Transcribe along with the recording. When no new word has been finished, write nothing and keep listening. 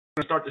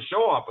to start the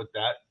show off with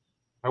that.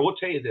 I will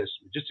tell you this,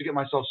 just to get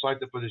myself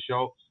psyched up for the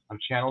show, I'm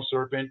channel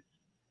surfing.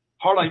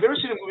 Hardline, have you ever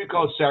seen a movie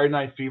called Saturday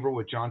Night Fever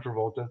with John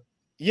Travolta?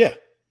 Yeah.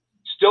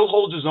 Still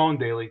holds his own,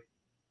 Daly.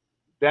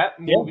 That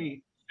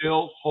movie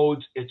still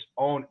holds its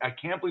own. I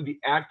can't believe the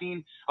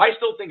acting. I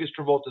still think it's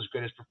Travolta's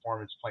greatest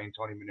performance playing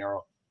Tony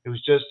Manero. It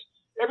was just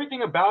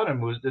everything about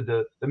him was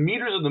the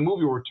meters of the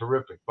movie were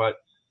terrific. But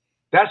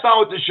that's not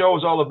what the show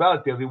is all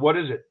about, Daly. What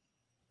is it?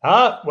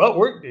 Well,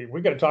 we're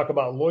going to talk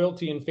about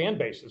loyalty and fan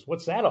bases.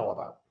 What's that all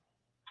about?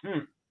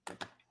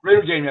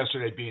 Raider game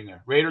yesterday being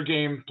there. Raider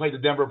game, played the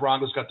Denver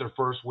Broncos, got their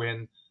first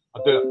win.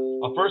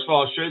 First of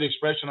all, I'll show you the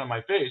expression on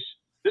my face.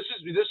 This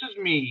is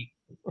me.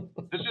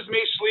 This is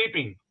me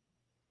sleeping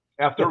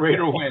after a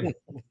Raider win.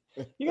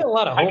 You got a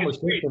lot of homeless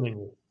people in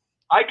you.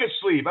 I could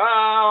sleep.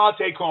 I'll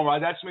take home.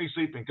 That's me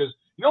sleeping. Because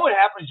you know what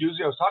happens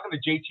usually? I was talking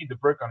to JT the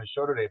Brick on the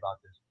show today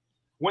about this.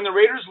 When the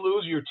Raiders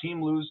lose, your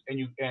team lose, and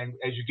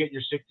as you get in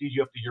your 60s,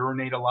 you have to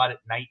urinate a lot at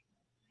night.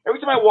 Every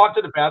time I walk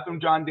to the bathroom,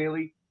 John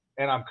Daly,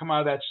 and I'm coming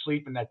out of that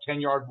sleep and that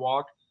 10-yard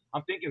walk,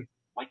 I'm thinking,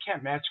 why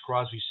can't Max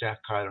Crosby sack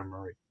Kyler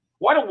Murray?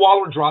 Why did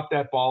Waller drop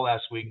that ball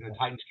last week in the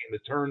Titans game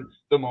to turn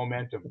the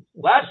momentum?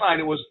 Last night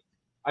it was,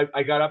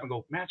 I got up and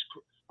go,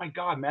 my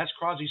God, Max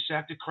Crosby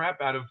sacked the crap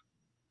out of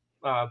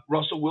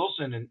Russell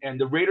Wilson, and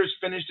the Raiders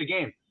finished the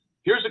game.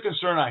 Here's the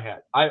concern I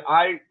had.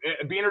 I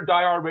being a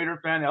diehard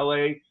Raider fan,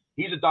 LA,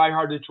 he's a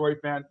diehard Detroit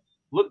fan.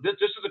 Look, this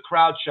is a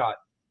crowd shot.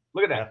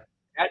 Look at that.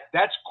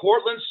 That's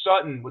Cortland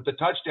Sutton with the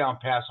touchdown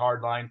pass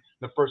hardline.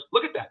 The first.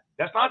 Look at that.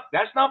 That's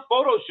not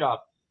Photoshop.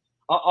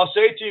 I'll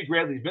say it to you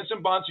greatly.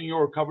 Vincent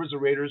Bonsignore covers the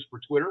Raiders for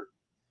Twitter,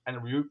 and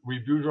the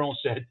Review Journal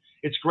said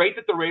it's great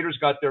that the Raiders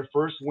got their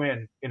first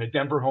win in a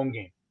Denver home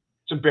game.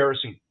 It's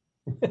embarrassing.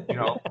 You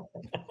know,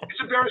 it's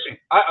embarrassing.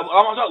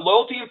 I'm about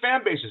loyalty and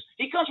fan bases.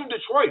 He comes from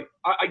Detroit.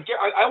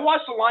 I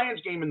watched the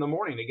Lions game in the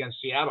morning against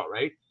Seattle.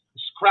 Right,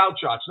 it's crowd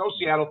shots. No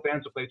Seattle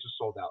fans. The place is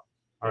sold out.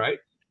 All right.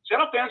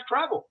 Seattle fans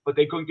travel, but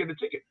they couldn't get a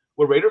ticket.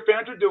 What Raider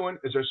fans are doing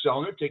is they're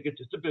selling their tickets.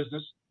 It's a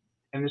business,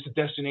 and it's a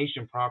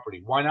destination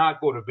property. Why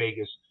not go to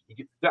Vegas?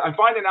 I'm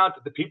finding out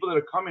that the people that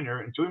are coming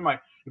here, including my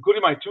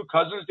two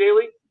cousins,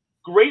 Daly,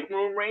 great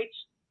room rates,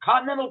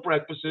 continental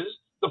breakfasts,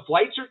 the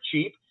flights are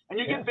cheap, and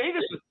you get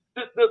Vegas.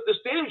 The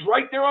stadium's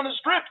right there on the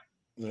strip.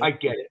 Yeah. I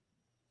get it.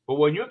 But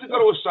when you have to go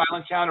to a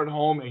silent counter at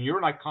home and you're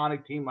an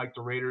iconic team like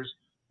the Raiders,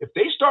 if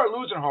they start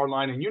losing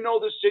hardline, and you know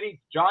this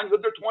city, John, you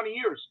lived there 20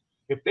 years,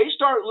 if they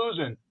start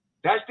losing,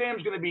 that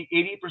stadium's going to be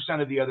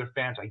 80% of the other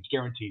fans, I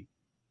guarantee.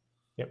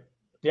 Yep.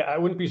 Yeah, I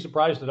wouldn't be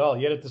surprised at all.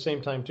 Yet at the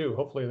same time, too,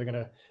 hopefully they're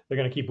gonna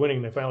keep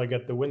winning. They finally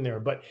get the win there.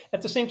 But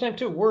at the same time,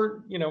 too,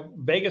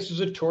 Vegas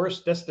is a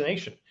tourist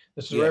destination.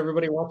 This is where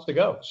everybody wants to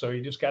go. So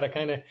you just got to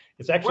kind of.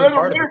 It's actually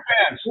part of it.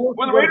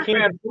 Where the Raider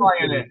fans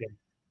flying in?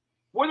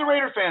 Where the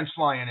Raider fans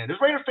flying in? There's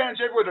Raider fans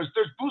everywhere.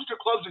 There's booster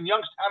clubs in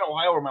Youngstown,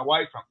 Ohio, where my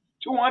wife's from.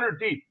 200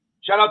 deep.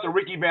 Shout out to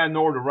Ricky Van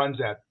Noord who runs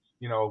that.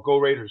 Go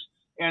Raiders.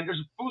 And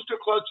there's booster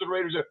clubs for the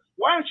Raiders.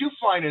 Why aren't you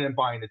flying in and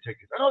buying the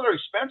tickets? I know they're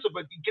expensive,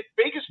 but you get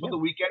Vegas for the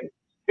weekend.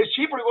 It's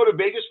cheaper to go to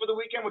Vegas for the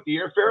weekend with the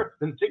airfare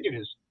than the ticket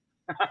is.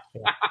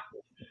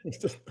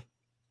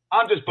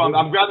 I'm just bummed.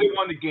 I'm glad they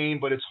won the game,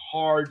 but it's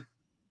hard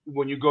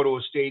when you go to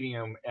a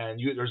stadium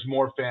and there's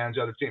more fans,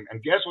 other team.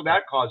 And guess what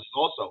that causes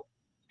also?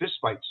 Fist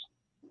fights.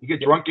 You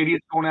get drunk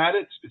idiots going at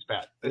it. It's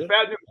bad. It's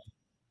bad news.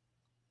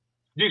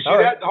 Do you see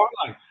that?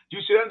 Hardline. Do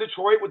you see that in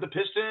Detroit with the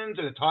Pistons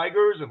and the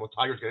Tigers? And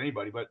Tigers get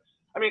anybody, but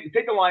I mean,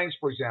 take the Lions,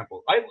 for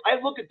example. I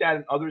look at that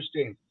in other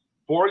stadiums.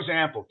 For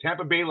example,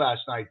 Tampa Bay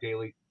last night,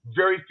 Daly,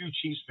 very few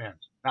Chiefs fans.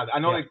 Now, I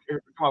know they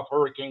come off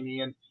Hurricane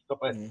Ian, but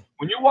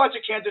when you watch a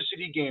Kansas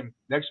City game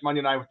next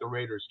Monday night with the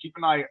Raiders, keep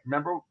an eye.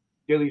 Remember,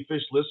 Daily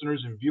Fish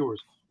listeners and viewers,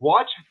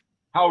 watch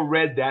how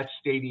red that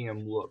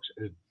stadium looks.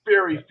 There's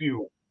very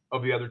few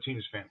of the other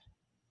team's fans.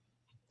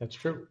 That's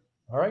true.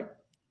 All right,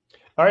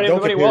 don't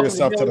everybody. Compare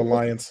yourself to the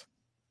Lions.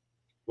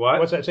 What?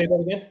 What's that? Say that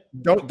again.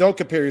 Don't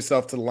compare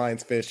yourself to the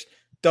Lions, Fish.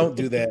 Don't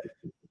do that.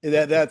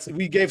 That's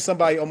we gave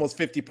somebody almost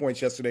 50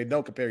 points yesterday.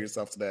 Don't compare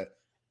yourself to that.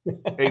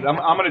 Hey, I'm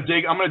gonna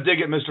dig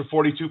at Mr.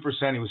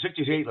 42%. He was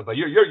 68, but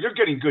you're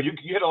getting good. You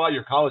hit a lot of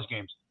your college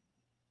games.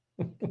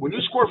 When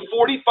you score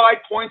 45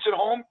 points at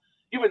home,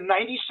 you have a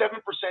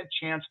 97%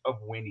 chance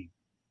of winning.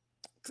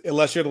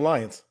 Unless you're the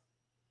Lions,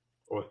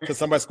 because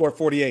somebody scored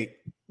 48.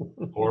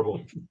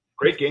 Horrible.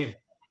 Great game.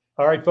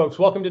 All right, folks,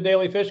 welcome to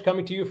Daily Fish,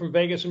 coming to you from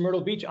Vegas and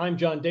Myrtle Beach. I'm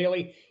John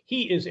Daly.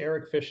 He is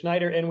Eric Fish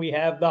Schneider, and we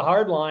have the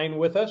Hardline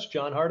with us,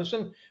 John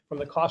Hardison from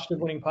the Cost of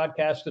Winning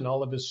podcast, and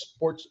all of his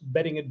sports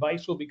betting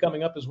advice will be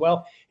coming up as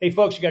well. Hey,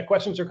 folks, you got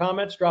questions or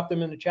comments, drop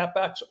them in the chat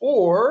box,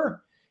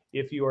 or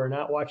if you are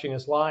not watching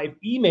us live,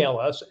 email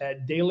us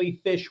at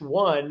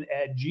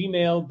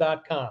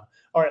dailyfish1@gmail.com.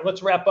 All right,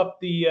 let's wrap up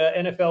the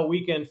NFL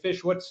weekend.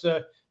 Fish,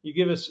 you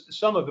give us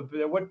some of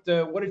it. What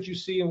did you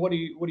see, and what are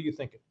you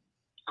thinking?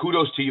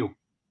 Kudos to you.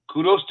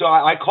 Kudos to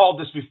I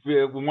called this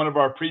before in one of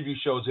our preview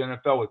shows in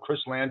NFL with Chris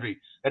Landry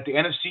that the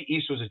NFC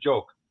East was a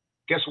joke.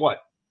 Guess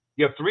what?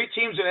 You have three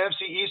teams in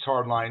NFC East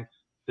hardline: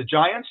 the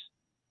Giants,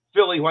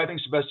 Philly, who I think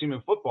is the best team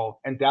in football,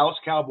 and Dallas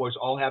Cowboys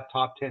all have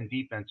top 10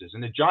 defenses.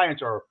 And the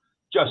Giants are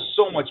just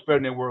so much better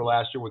than they were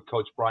last year with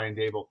Coach Brian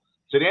Daboll.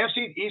 So the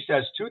NFC East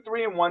has 2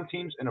 3-1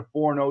 teams and a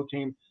 4-0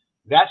 team.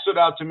 That stood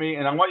out to me,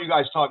 and I want you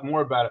guys to talk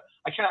more about it.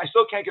 I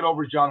still can't get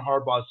over John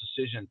Harbaugh's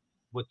decision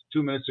with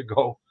 2 minutes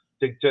ago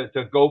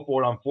to go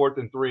for it on 4th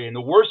and 3. And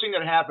the worst thing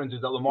that happens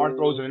is that Lamar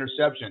throws an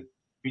interception. If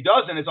he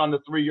doesn't, it's on the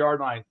 3-yard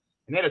line,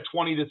 and they had a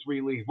 20-3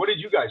 lead. What did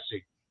you guys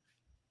see?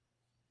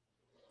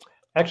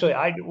 Actually,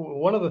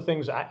 one of the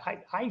things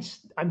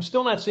I'm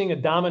still not seeing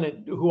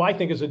who I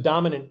think is a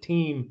dominant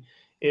team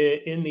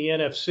in the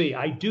NFC.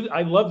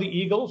 I love the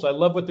Eagles. I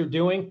love what they're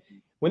doing.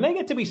 When they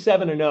get to be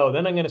 7-0,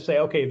 then I'm going to say,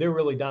 okay, they're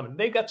really dominant.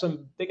 They got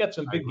some big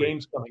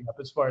games coming up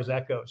as far as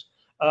that goes.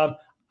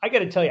 I got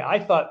to tell you, I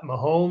thought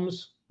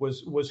Mahomes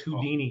was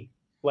Houdini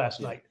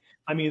last night.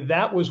 I mean,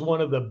 that was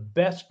one of the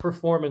best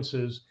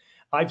performances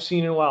I've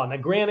seen in a while. Now,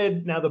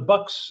 granted, the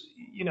Bucs,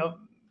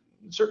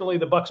 certainly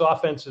the Bucs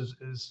offense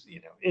is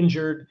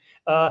injured,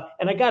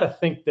 and I got to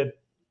think that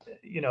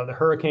the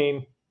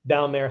hurricane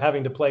down there,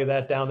 having to play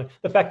that down there,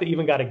 the fact that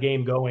even got a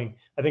game going,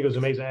 I think it was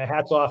amazing.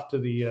 Hats off to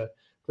the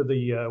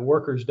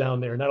workers down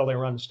there, not only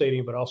around the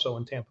stadium but also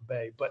in Tampa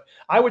Bay. But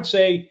I would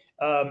say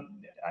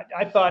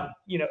I thought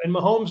and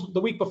Mahomes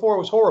the week before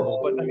was horrible,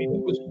 but I mean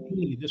it was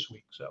Houdini this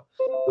week. So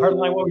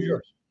Hardline, what was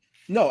yours?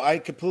 No, I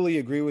completely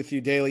agree with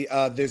you, Daly.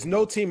 There's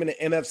no team in the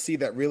NFC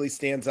that really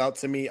stands out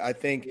to me. I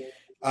think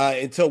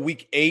until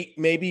week 8,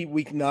 maybe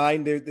week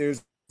 9,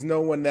 there's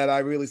no one that I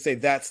really say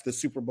that's the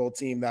Super Bowl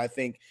team that I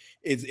think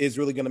is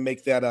really going to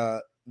make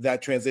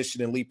that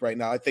transition and leap right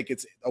now. I think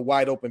it's a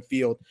wide open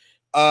field.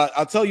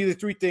 I'll tell you the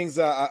 3 things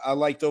I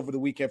liked over the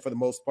weekend for the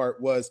most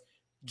part was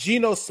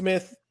Geno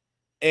Smith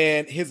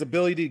and his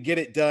ability to get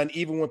it done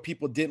even when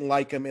people didn't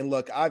like him. And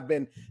look, I've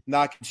been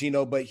knocking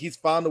Geno, but he's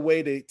found a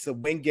way to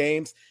win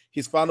games.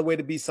 He's found a way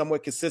to be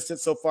somewhat consistent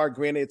so far.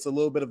 Granted, it's a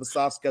little bit of a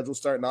soft schedule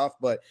starting off,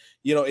 but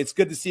it's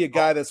good to see a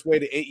guy that's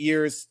waited 8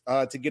 years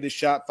to get his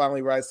shot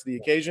finally rise to the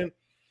occasion.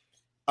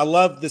 I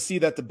love to see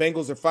that the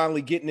Bengals are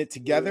finally getting it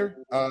together.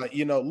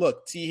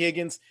 Look, T.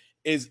 Higgins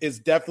is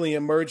definitely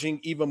emerging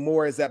even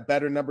more as that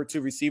better number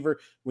 2 receiver.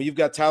 When you've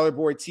got Tyler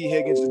Boyd, T.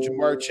 Higgins, and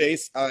Jamar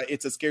Chase,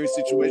 it's a scary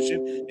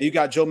situation. And you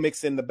got Joe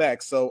Mixon in the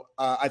back. So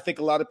I think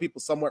a lot of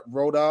people somewhat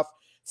wrote off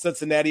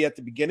Cincinnati at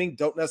the beginning.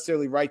 Don't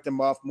necessarily write them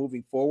off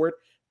moving forward.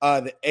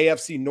 The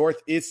AFC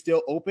North is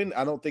still open.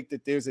 I don't think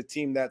that there's a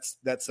team that's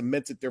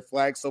cemented their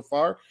flag so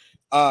far,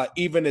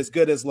 even as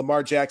good as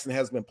Lamar Jackson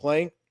has been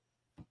playing.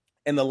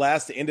 And the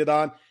last to end it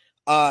on,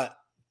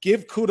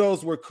 give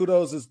kudos where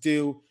kudos is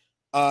due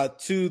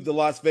to the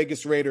Las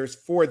Vegas Raiders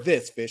for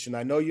this, Fish, and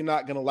I know you're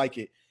not going to like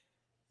it.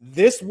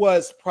 This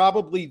was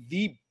probably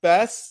the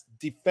best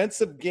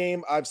defensive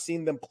game I've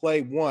seen them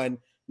play, 1.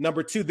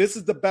 Number 2, this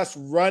is the best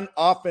run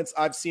offense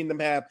I've seen them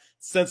have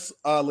since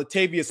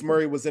Latavius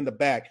Murray was in the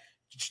back.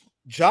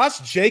 Josh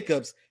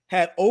Jacobs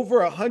had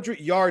over 100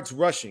 yards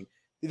rushing.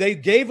 They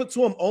gave it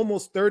to him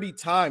almost 30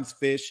 times,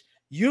 Fish.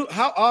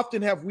 How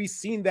often have we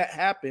seen that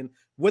happen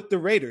with the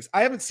Raiders?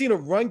 I haven't seen a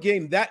run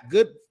game that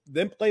good,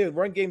 them play a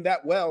run game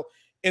that well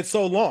in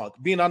so long,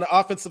 being on the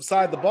offensive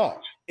side of the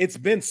ball. It's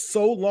been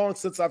so long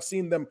since I've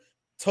seen them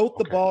tote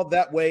the ball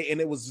that way,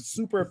 and it was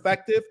super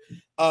effective.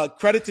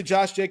 Credit to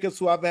Josh Jacobs,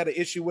 who I've had an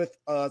issue with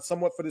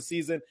somewhat for the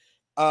season,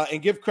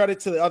 and give credit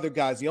to the other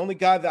guys. The only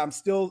guy that I'm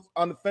still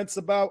on the fence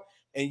about,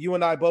 and you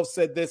and I both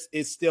said this,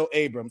 is still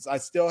Abrams. I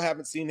still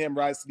haven't seen him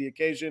rise to the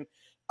occasion,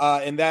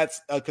 and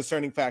that's a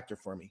concerning factor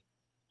for me.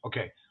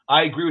 Okay,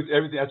 I agree with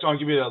everything. That's why I'm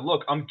giving you that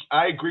look.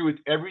 I agree with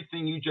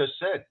everything you just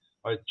said.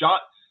 All right,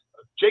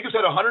 Jacobs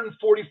had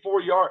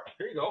 144 yards.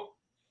 Here you go.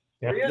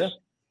 There he is.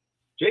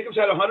 Jacobs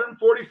had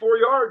 144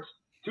 yards,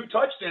 2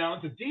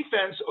 touchdowns. The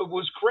defense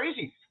was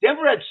crazy.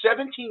 Denver had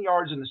 17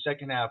 yards in the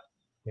second half,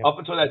 up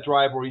until that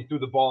drive where he threw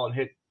the ball and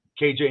hit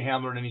KJ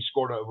Hamler, and then he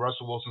scored.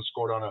 Russell Wilson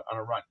scored on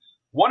a run.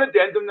 One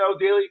addendum though,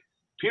 Daly.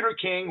 Peter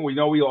King, we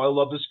know we all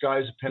love this guy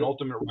as a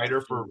penultimate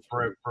writer for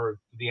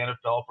the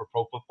NFL for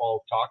Pro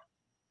Football Talk.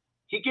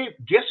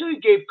 Guess who he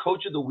gave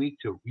Coach of the Week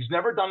to? He's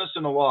never done this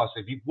in a loss.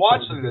 If you've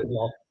watched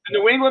the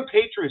New England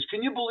Patriots,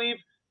 can you believe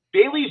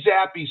Bailey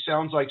Zappi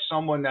sounds like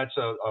someone that's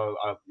a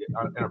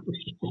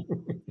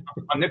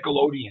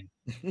Nickelodeon.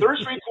 Third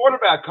string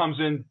quarterback comes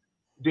in,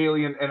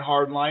 Daly and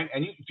Hardline,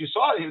 and if you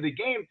saw the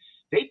game,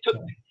 they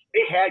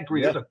had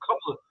Green. There's a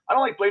couple of, I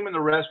don't like blaming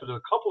the rest, but there's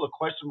a couple of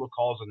questionable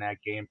calls in that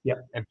game.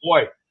 And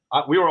boy,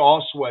 we were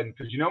all sweating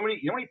because you know how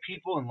many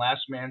people in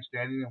Last Man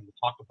Standing, and we'll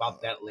talk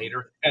about that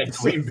later, at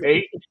Green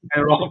Bay,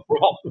 and we're all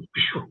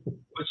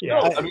but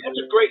still, I mean, that's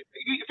a great.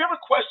 If you ever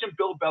question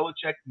Bill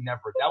Belichick,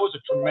 never. That was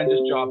a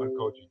tremendous job in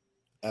coaching.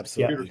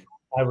 Absolutely,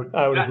 I would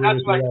agree.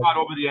 That's what I thought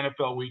over the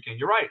NFL weekend.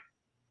 You're right.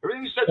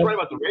 Everything you said is right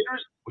about the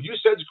Raiders. What you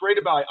said is great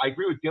about. I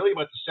agree with Daly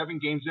about the 7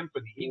 games in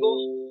for the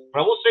Eagles. But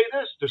I will say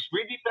this: there's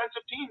 3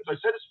 defensive teams. I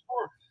said this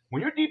before.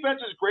 When your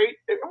defense is great,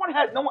 everyone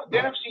had no one. The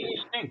NFC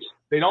East stinks.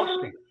 They don't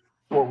stink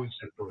 4 weeks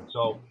into it.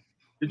 So,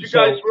 did you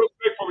guys real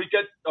quick before we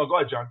get? Oh, go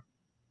ahead, John.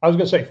 I was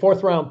going to say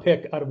 4th-round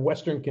pick out of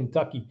Western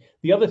Kentucky.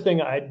 The other thing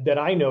that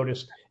I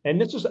noticed,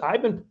 and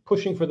I've been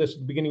pushing for this at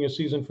the beginning of the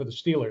season for the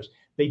Steelers.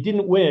 They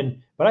didn't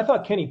win, but I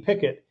thought Kenny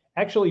Pickett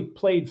actually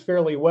played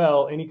fairly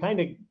well, and he kind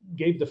of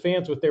gave the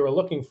fans what they were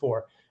looking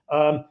for.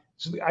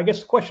 So I guess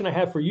the question I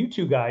have for you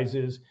two guys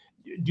is,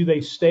 do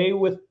they stay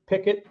with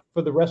Pickett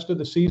for the rest of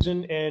the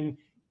season and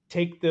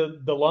take the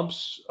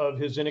lumps of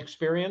his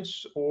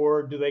inexperience,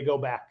 or do they go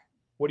back?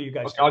 What do you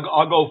guys think?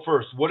 I'll go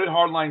first. What did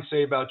Hardline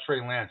say about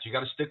Trey Lance? You got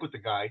to stick with the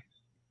guy,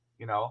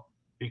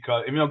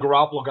 because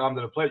Garoppolo got him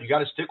to the play. You got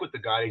to stick with the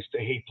guy.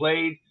 He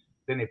played,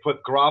 then they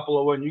put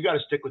Garoppolo in. You got to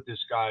stick with this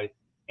guy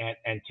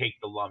and take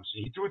the lumps.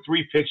 He threw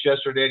 3 picks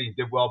yesterday, and he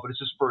did well, but it's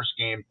his first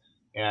game,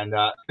 and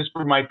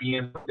Pittsburgh might be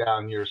in a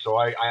down year. So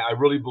I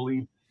really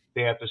believe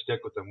they have to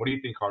stick with him. What do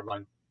you think,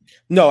 Hardline?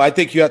 No, I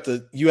think you have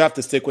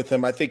to stick with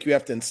him. I think you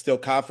have to instill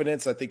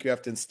confidence. I think you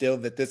have to instill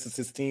that this is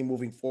his team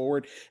moving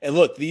forward. And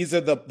look, these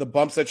are the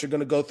bumps that you're going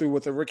to go through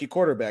with a rookie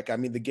quarterback. I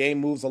mean, the game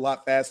moves a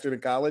lot faster than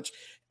college.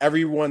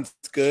 Everyone's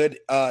good.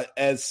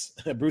 As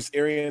Bruce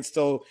Arians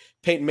told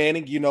Peyton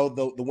Manning,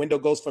 the window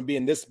goes from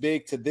being this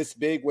big to this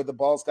big where the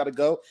ball's got to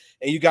go.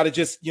 And you got to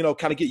just,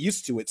 kind of get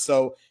used to it.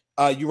 So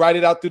you ride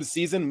it out through the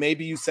season.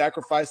 Maybe you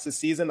sacrifice the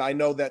season. I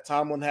know that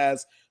Tomlin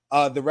has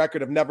the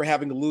record of never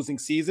having a losing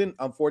season.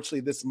 Unfortunately,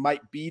 this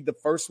might be the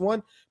first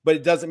one, but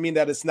it doesn't mean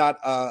that it's not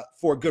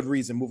for a good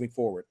reason moving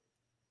forward.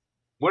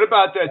 What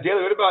about that,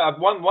 Daly? What about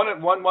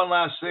one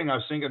last thing? I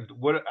was thinking,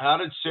 how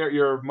did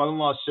your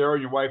mother-in-law Sarah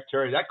and your wife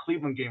Terry? That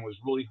Cleveland game was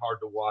really hard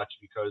to watch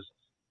because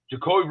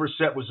Jacoby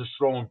Brissett was just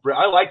throwing.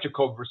 I like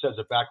Jacoby Brissett as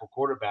a backup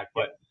quarterback,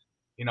 but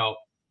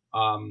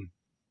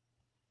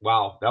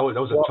wow, that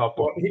was a tough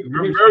one.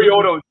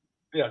 Mariota.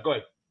 Yeah, go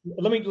ahead.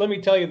 Let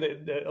me tell you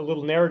a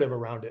little narrative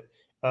around it.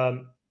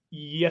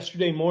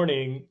 Yesterday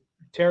morning,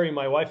 Terry,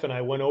 my wife, and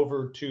I went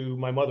over to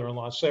my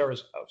mother-in-law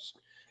Sarah's house,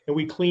 and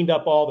we cleaned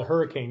up all the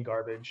hurricane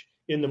garbage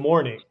in the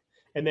morning.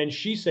 And then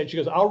she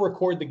goes, I'll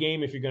record the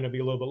game if you're going to be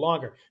a little bit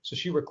longer. So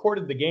she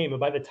recorded the game, and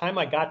by the time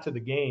I got to the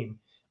game,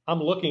 I'm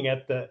looking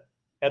at the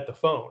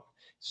phone.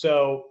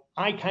 So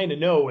I kind of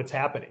know what's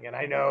happening, and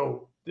I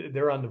know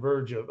they're on the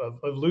verge of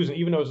losing,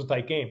 even though it's a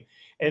tight game.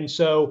 And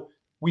so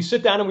we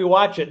sit down and we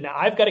watch it. Now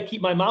I've got to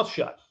keep my mouth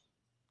shut,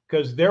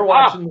 because they're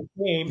watching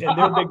the game and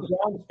they're big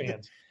Browns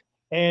fans.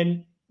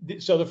 And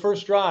so the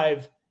first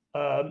drive,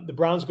 the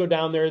Browns go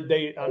down there.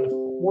 They on the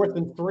 4th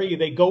and 3,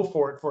 they go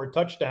for it for a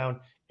touchdown,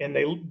 and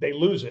they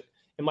lose it.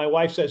 And my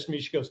wife says to me,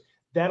 she goes,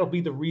 "That'll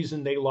be the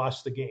reason they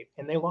lost the game."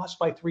 And they lost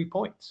by 3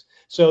 points.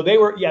 So they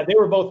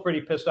were both pretty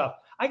pissed off.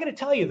 I got to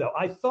tell you though,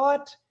 I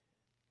thought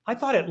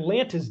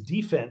Atlanta's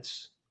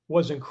defense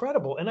was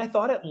incredible, and I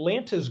thought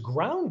Atlanta's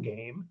ground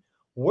game.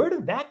 Where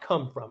did that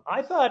come from?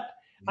 I thought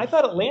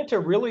Atlanta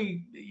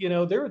really,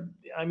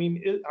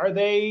 are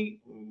they,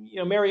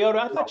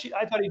 Mariota? I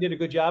thought he did a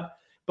good job,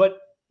 but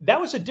that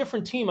was a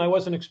different team I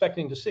wasn't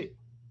expecting to see.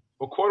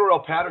 Well,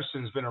 Cordarrelle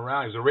Patterson's been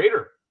around. He's a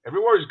Raider.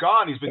 Everywhere he's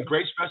gone, he's been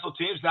great special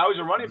teams. Now he's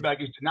a running back.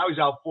 Now he's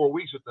out 4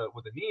 weeks with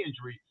a knee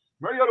injury.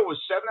 Mariota was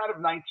 7 out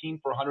of 19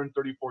 for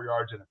 134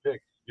 yards and a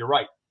pick. You're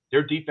right.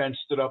 Their defense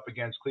stood up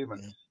against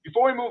Cleveland.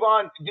 Before we move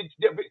on, we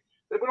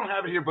don't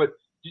have it here, but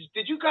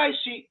did you guys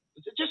see?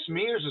 Is it just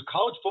me, or does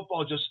college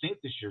football just stink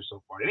this year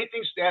so far?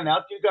 Anything stand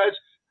out to you guys?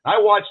 I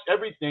watched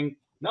everything.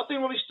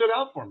 Nothing really stood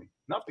out for me.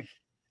 Nothing.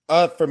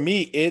 For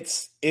me,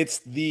 it's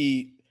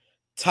the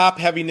top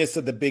heaviness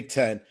of the Big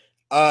Ten.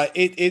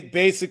 It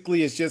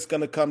basically is just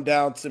going to come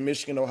down to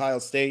Michigan, Ohio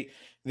State.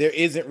 There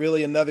isn't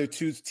really another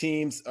 2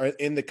 teams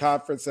in the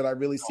conference that I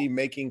really see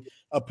making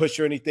a push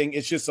or anything.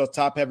 It's just so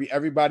top heavy.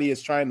 Everybody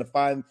is trying to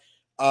find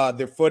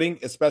their footing,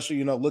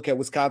 especially, look at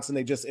Wisconsin.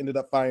 They just ended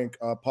up firing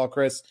Paul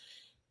Chryst.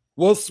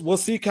 We'll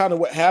see kind of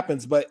what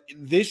happens, but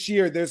this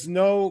year there's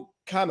no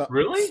kind of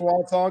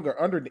swan song or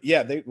under.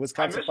 Yeah,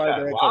 Wisconsin fired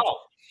their head coach. Wow.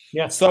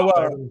 Yeah. So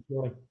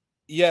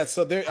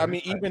so there. I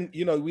mean, even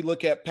we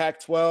look at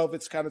Pac-12,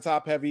 it's kind of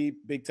top heavy.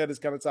 Big Ten is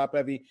kind of top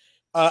heavy.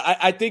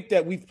 I think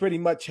that we've pretty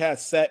much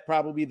set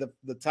probably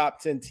the top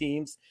 10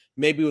 teams,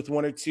 maybe with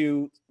 1 or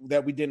 2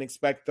 that we didn't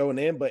expect thrown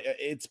in, but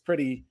it's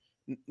pretty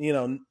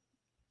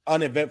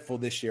uneventful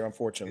this year,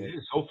 unfortunately. It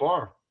is so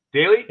far.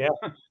 Daly? Yeah.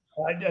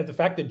 The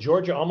fact that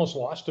Georgia almost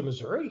lost to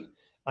Missouri.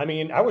 I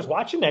mean, I was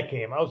watching that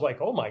game. I was like,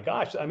 oh my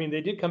gosh. I mean,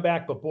 they did come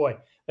back, but boy,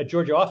 that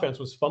Georgia offense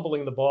was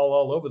fumbling the ball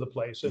all over the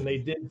place, and they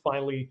did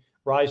finally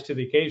rise to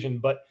the occasion.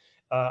 But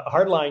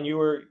Hardline, you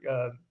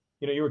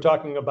were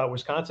talking about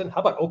Wisconsin.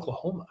 How about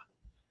Oklahoma?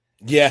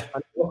 Yeah.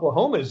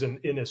 Oklahoma is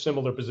in a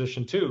similar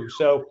position too.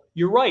 So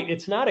you're right.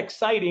 It's not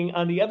exciting.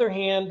 On the other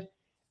hand,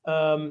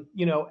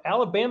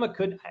 Alabama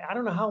could, I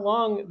don't know how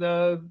long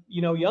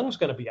Young's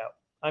going to be out.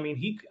 I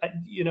mean,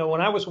 when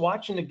I was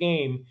watching the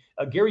game,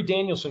 Gary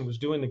Danielson was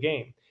doing the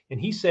game,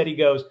 and he said,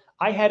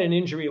 I had an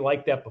injury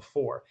like that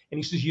before. And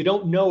he says, you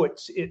don't know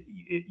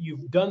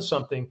you've done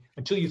something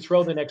until you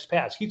throw the next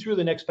pass. He threw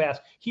the next pass.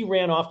 He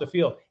ran off the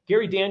field.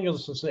 Gary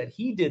Danielson said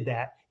he did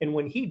that. And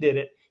when he did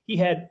it, he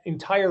had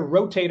entire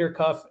rotator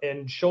cuff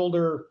and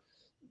shoulder,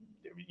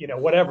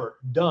 whatever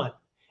done.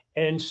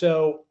 And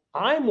so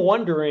I'm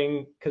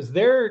wondering because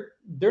they're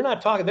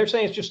not talking. They're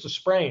saying it's just a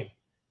sprain.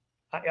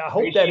 I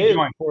hope AC that is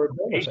joint. for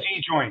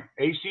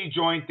AC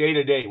joint day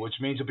to day, which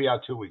means it'll be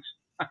out 2 weeks.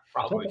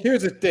 Probably.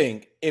 Here's the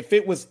thing: if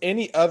it was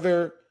any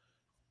other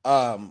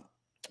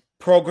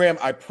program,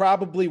 I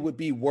probably would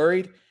be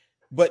worried.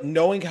 But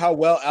knowing how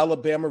well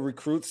Alabama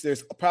recruits,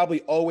 there's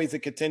probably always a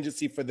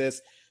contingency for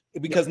this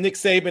because Nick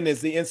Saban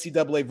is the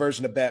NCAA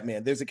version of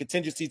Batman. There's a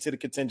contingency to the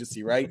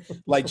contingency, right?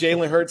 Like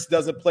Jalen Hurts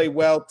doesn't play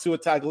well. Tua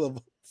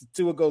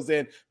goes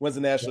in, wins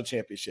the national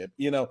championship.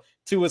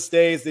 Tua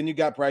stays, then you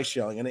got Bryce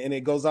Young, and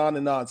it goes on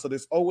and on. So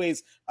there's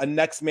always a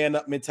next man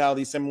up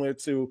mentality similar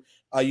to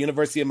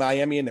University of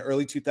Miami in the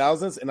early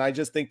 2000s. And I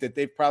just think that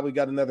they've probably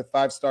got another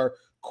 5-star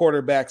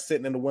quarterback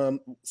sitting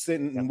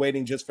and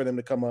waiting just for them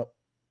to come up.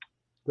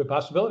 Good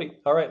possibility.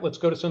 All right, let's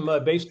go to some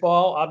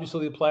baseball.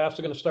 Obviously, the playoffs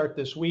are going to start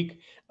this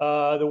week.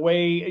 The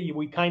way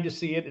we kind of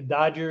see it,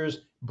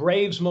 Dodgers,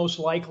 Braves most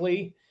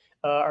likely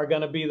are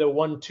going to be the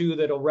 1-2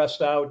 that'll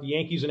rest out. The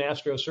Yankees and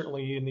Astros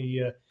certainly in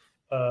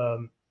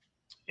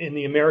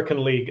the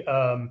American League.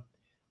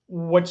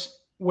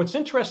 What's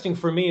interesting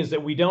for me is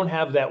that we don't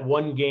have that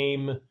one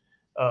game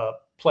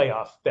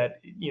playoff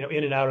that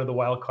in and out of the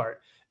wild card.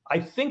 I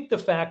think the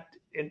fact,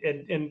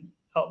 and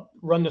I'll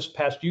run this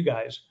past you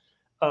guys.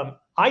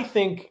 I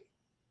think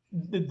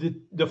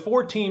the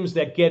 4 teams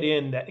that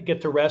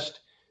get to rest,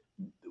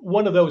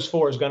 one of those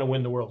 4 is going to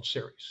win the World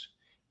Series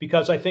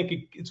because I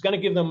think it's going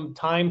to give them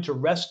time to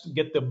rest,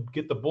 get the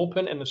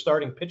bullpen and the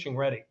starting pitching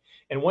ready.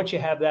 And once you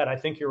have that, I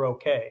think you're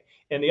okay.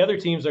 And the other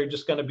teams are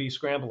just going to be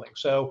scrambling.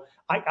 So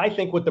I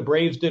think what the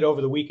Braves did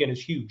over the weekend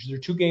is huge. They're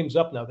 2 games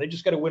up now. They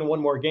just got to win one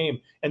more game,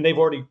 and they've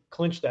already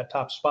clinched that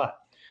top spot.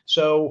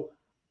 So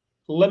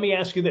let me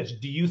ask you this.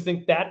 Do you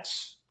think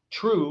that's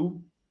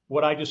true,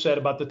 what I just said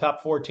about the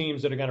top 4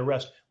 teams that are going to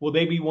rest? Will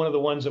they be one of the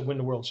ones that win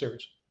the World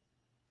Series?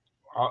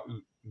 I'll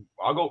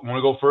go. Want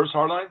to go first,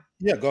 Hardline?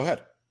 Yeah, go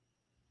ahead.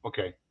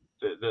 Okay.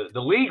 The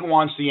league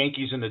wants the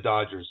Yankees and the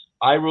Dodgers.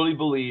 I really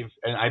believe,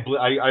 and I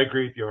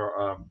agree with you,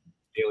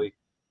 Daly.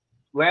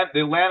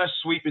 The Atlanta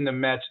sweeping the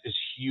Mets is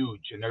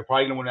huge, and they're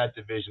probably going to win that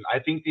division. I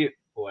think I'm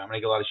going to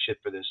get a lot of shit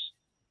for this.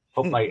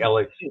 Hope my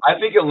LA. I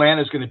think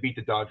Atlanta's going to beat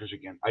the Dodgers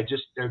again.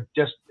 They're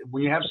just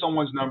when you have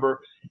someone's number,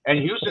 and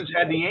Houston's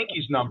had the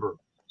Yankees number.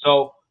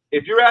 So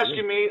if you're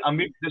asking me,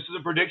 this is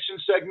a prediction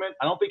segment.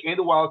 I don't think any of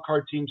the wild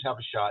card teams have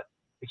a shot,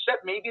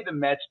 except maybe the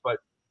Mets, but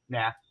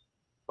nah.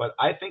 But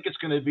I think it's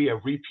going to be a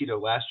repeat of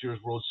last year's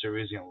World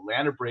Series, the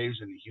Atlanta Braves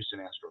and the Houston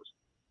Astros.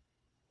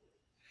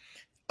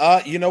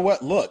 You know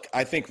what? Look,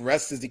 I think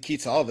rest is the key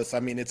to all this. I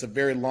mean, it's a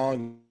very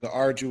long,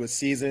 arduous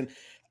season.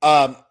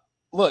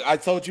 Look, I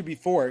told you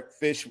before,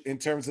 Fish, in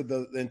terms of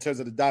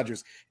the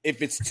Dodgers,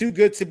 if it's too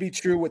good to be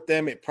true with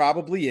them, it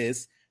probably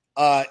is.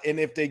 And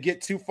if they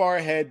get too far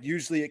ahead,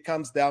 usually it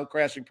comes down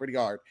crashing pretty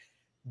hard.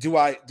 Do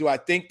I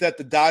think that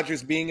the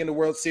Dodgers being in the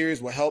World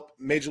Series will help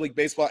Major League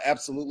Baseball?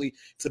 Absolutely.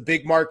 It's a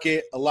big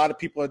market. A lot of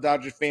people are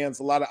Dodger fans.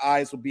 A lot of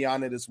eyes will be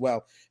on it as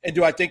well. And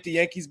do I think the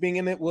Yankees being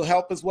in it will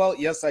help as well?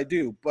 Yes, I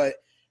do. But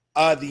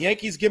the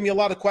Yankees give me a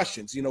lot of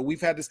questions.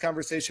 We've had this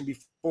conversation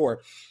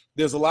before.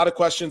 There's a lot of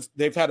questions.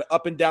 They've had an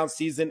up and down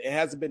season. It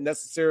hasn't been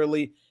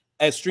necessarily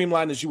as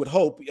streamlined as you would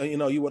hope.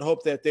 You would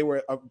hope that they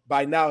were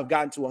by now have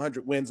gotten to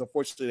 100 wins.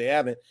 Unfortunately, they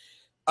haven't.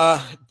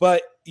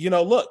 But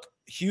look,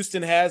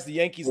 Houston has the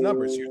Yankees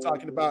numbers. You're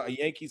talking about a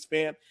Yankees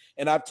fan,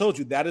 and I've told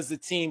you that is the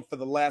team for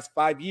the last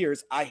 5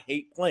 years I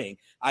hate playing.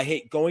 I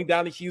hate going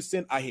down to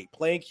Houston. I hate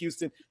playing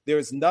Houston. There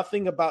is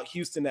nothing about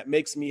Houston that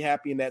makes me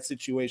happy in that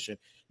situation.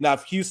 Now,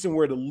 if Houston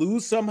were to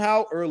lose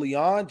somehow early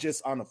on,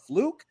 just on a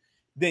fluke,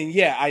 then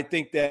yeah, I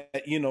think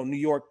that New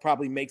York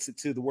probably makes it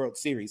to the World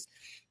Series.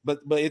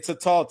 But it's a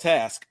tall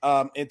task.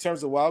 In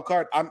terms of wild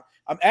card, I'm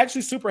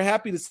actually super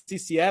happy to see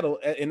Seattle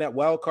in that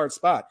wild card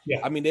spot. Yeah.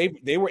 I mean,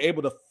 they were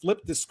able to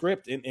flip the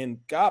script, and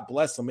God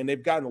bless them. And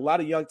they've gotten a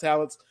lot of young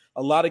talents,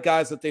 a lot of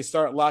guys that they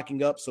start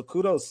locking up. So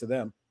kudos to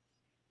them.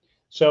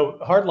 So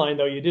hardline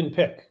though, you didn't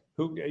pick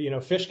who.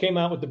 Fish came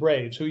out with the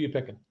Braves. Who are you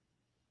picking?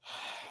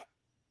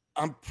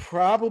 I'm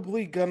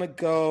probably gonna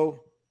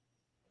go.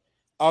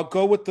 I'll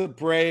go with the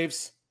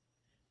Braves,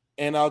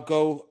 and I'll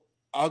go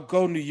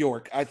New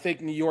York. I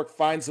think New York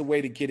finds a way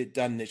to get it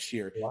done this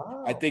year.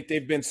 Wow. I think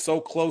they've been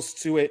so close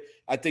to it.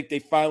 I think they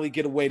finally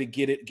get a way to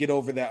get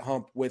over that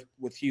hump with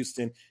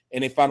Houston,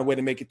 and they find a way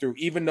to make it through.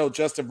 Even though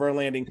Justin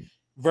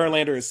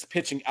Verlander is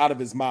pitching out of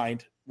his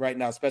mind right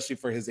now, especially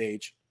for his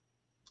age.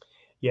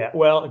 Yeah,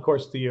 well, of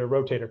course, the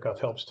rotator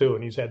cuff helps too,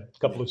 and he's had a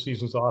couple of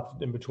seasons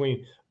off in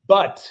between.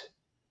 But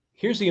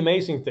here's the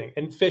amazing thing,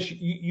 and Fish,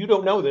 you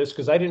don't know this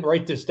because I didn't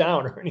write this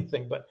down or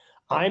anything, but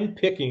I'm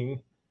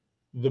picking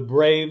the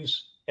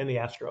Braves and the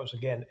Astros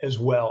again as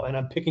well, and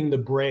I'm picking the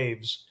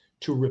Braves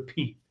to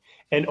repeat.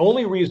 And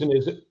only reason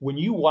is that when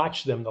you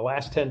watch them the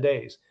last 10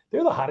 days,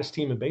 they're the hottest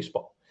team in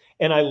baseball.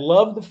 And I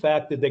love the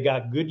fact that they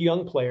got good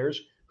young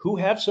players who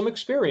have some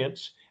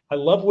experience. I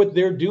love what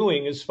they're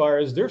doing as far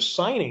as they're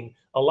signing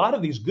a lot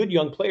of these good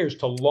young players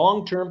to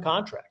long-term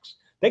contracts.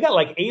 They got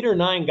like 8 or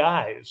 9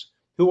 guys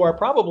who are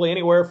probably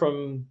anywhere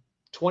from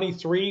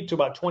 23 to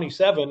about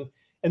 27,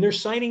 and they're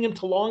signing him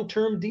to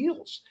long-term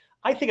deals.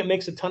 I think it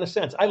makes a ton of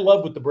sense. I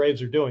love what the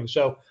Braves are doing.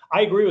 So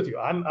I agree with you.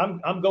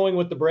 I'm going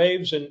with the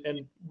Braves,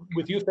 and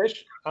with you,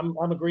 Fish,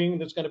 I'm agreeing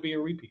that's going to be a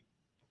repeat.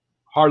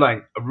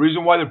 Hardline. A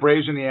reason why the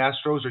Braves and the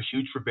Astros are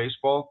huge for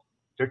baseball.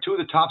 They're two of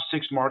the top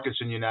 6 markets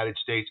in the United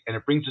States, and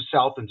it brings the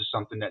South into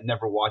something that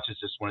never watches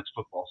this when it's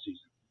football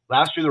season.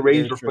 Last year, the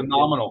Rays were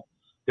phenomenal.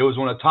 There was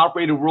one of the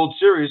top-rated World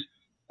Series,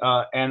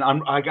 and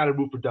I got to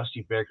root for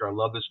Dusty Baker. I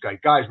love this guy.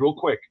 Guys, real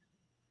quick,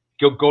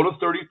 go to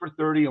 30 for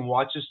 30 and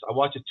watch this. I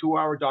watched a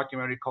 2-hour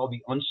documentary called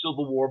The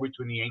Uncivil War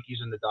between the Yankees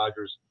and the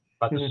Dodgers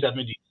about the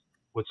 70s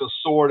with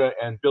Lasorda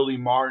and Billy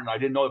Martin. I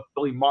didn't know that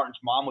Billy Martin's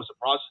mom was a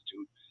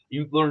prostitute.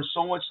 You learn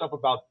so much stuff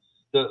about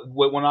I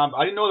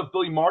didn't know that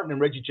Billy Martin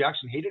and Reggie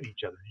Jackson hated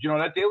each other. Did you know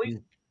that,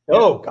 Daly?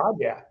 Oh, God,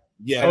 yeah.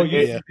 Yeah. Oh,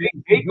 yeah.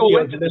 They go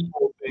into this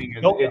whole thing.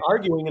 And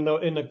arguing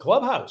in the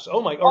clubhouse.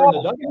 Oh, my God. Oh, in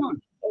the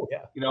dugout. Oh,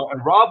 yeah. You know,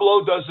 and Rob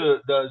Lowe does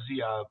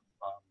the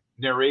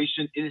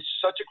narration. It is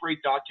such a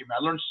great document.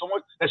 I learned so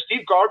much. That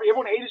Steve Garvey,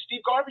 everyone hated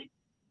Steve Garvey.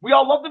 We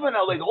all loved him in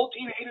LA. The whole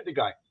team hated the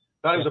guy.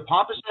 Thought he was a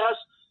pompous ass.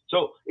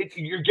 So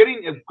you're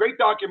getting a great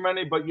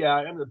documentary, but yeah,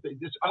 I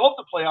hope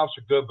the playoffs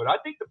are good. But I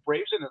think the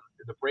Braves and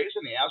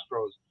the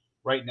Astros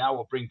right now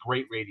will bring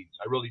great ratings.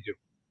 I really do.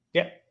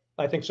 Yeah,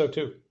 I think so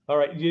too. All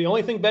right, the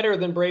only thing better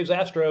than Braves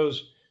Astros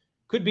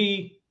could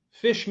be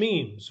Fish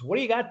memes. What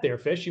do you got there,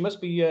 Fish? You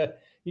must be you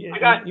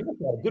must have had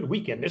a good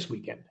weekend this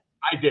weekend.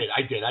 I did.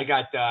 I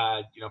got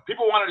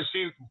people wanted to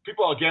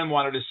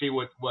see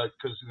what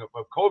because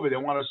of COVID they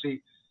wanted to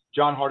see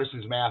John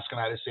Hardison's mask, and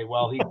I had to say,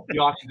 well, he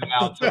auctioned it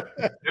out, so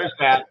there's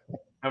that.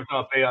 I'm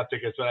going to pay up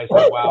tickets, but I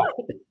said, wow,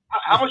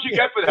 how much you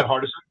get for that,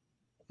 Hardison?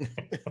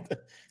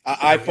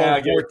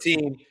 iPhone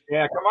 14.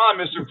 Yeah, come on,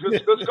 Mister.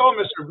 Let's go,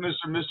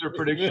 Mister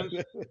Predictions.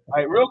 All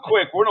right, real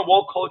quick, we're in a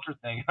woke culture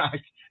thing.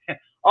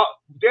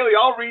 Daly,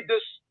 I'll read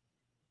this.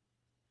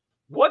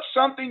 What's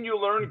something you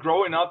learned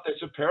growing up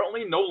that's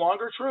apparently no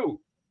longer true?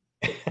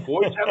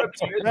 Boys have a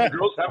penis and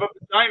girls have a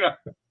vagina.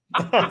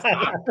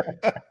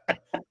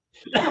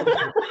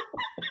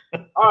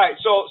 All right,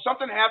 so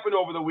something happened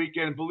over the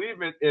weekend. Believe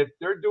me, if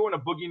they're doing a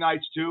Boogie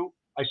Nights too,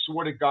 I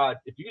swear to God,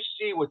 if you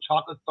see what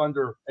Chocolate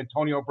Thunder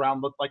Antonio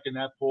Brown looked like in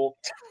that pool,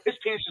 his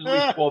penis is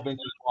at least 12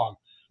 inches long.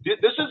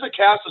 This is a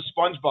cast of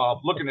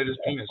SpongeBob looking at his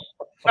penis.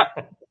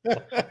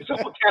 It's a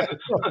whole cast of,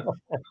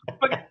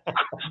 look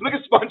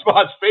at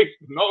SpongeBob's face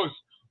and nose.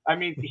 I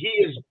mean, he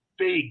is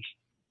big,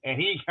 and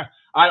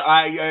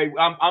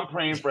I'm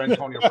praying for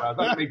Antonio Brown.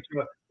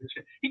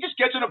 He just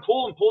gets in a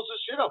pool and pulls his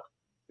shit up.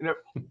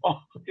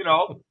 You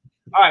know.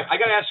 All right, I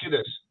got to ask you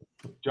this,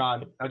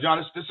 John. Now,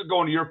 John, this is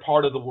going to your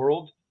part of the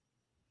world.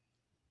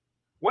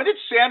 When did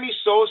Sammy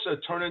Sosa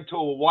turn into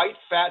a white,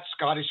 fat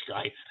Scottish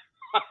guy?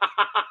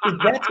 Is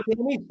that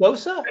Sammy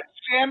Sosa? That's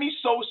Sammy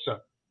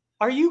Sosa.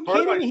 Are you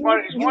kidding? He's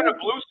wearing a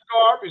blue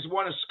scarf. He's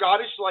wearing a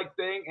Scottish-like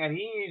thing, and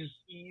he's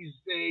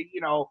a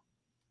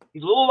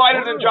little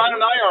lighter than John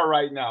and I are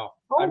right now.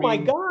 Oh, my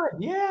God,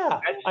 yeah.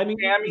 Sammy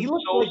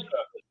Sosa.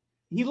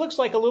 He looks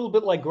like a little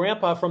bit like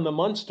Grandpa from the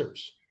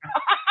Munsters.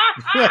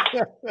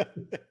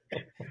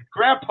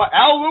 Grandpa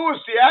Al Lewis,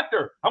 the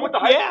actor. I went to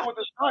high school with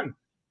his son.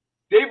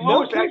 Dave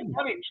Lewis, that's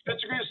funny.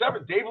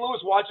 Dave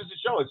Lewis watches the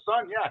show. His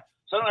son,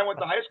 son and I went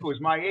to high school.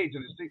 He's my age,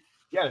 and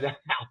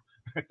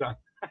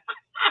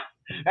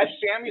that's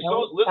Sammy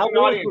Sosa. Al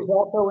Lewis was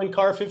also in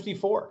Car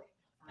 54.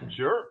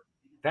 Sure,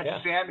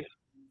 that's Sammy.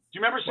 Do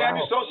you remember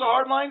Sammy Sosa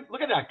Hardline?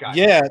 Look at that guy.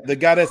 Yeah, the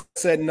guy that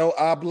said no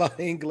habla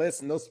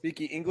English, no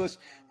speaking English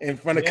in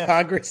front of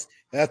Congress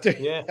after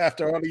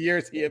all the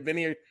years he had been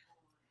here.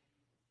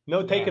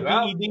 No taking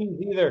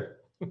PEDs either.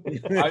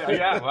 It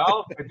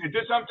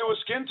did something to his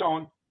skin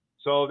tone.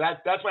 So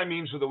that's my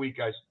memes for the week,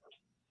 guys.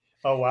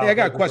 Oh, wow. Hey, I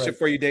got a question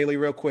for you, Daly,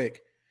 real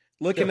quick.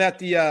 Looking at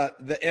the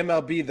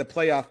MLB, the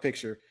playoff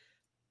picture,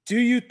 do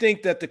you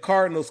think that the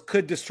Cardinals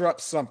could disrupt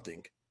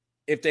something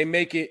if they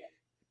make it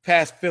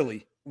past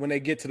Philly when they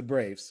get to the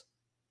Braves?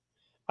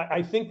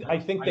 I think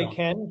they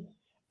can.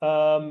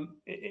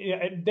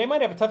 They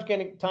might have a tough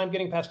time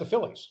getting past the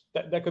Phillies.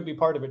 That could be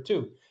part of it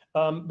too.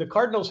 The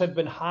Cardinals have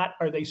been hot.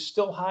 Are they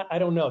still hot? I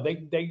don't know.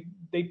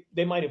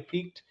 They might have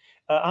peaked.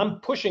 I'm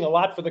pushing a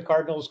lot for the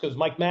Cardinals because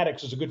Mike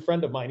Maddox is a good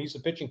friend of mine. He's the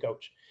pitching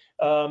coach.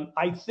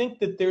 I think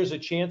that there's a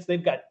chance.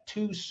 They've got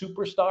 2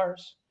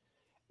 superstars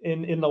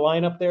in the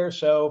lineup there.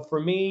 So for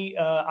me,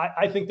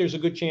 I think there's a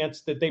good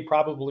chance that they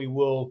probably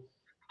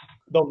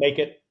they'll make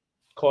it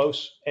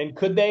close. And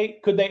could they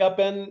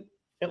upend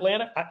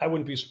Atlanta? I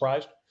wouldn't be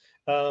surprised.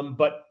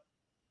 But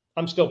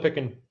I'm still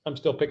picking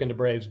the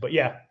Braves. But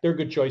yeah, they're a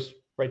good choice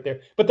right there.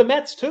 But the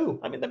Mets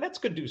too. I mean, the Mets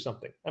could do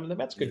something. I mean, the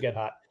Mets could get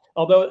hot.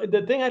 Although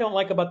the thing I don't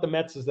like about the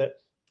Mets is that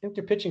I think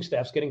their pitching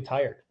staff's getting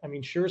tired. I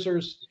mean,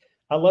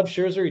 I love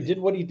Scherzer. He did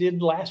what he did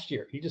last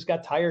year. He just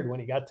got tired when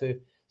he got to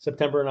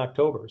September and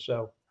October.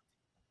 So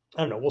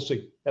I don't know. We'll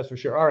see. That's for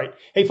sure. All right.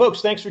 Hey,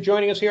 folks, thanks for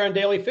joining us here on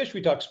Daily Fish.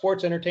 We talk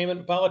sports,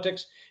 entertainment,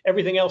 politics,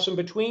 everything else in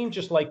between,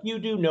 just like you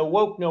do. No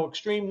woke, no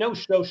extreme, no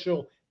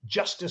social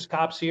justice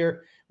cops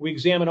here. We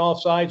examine all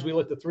sides. We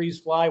let the threes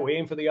fly. We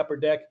aim for the upper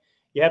deck.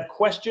 You have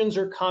questions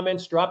or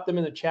comments, drop them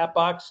in the chat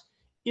box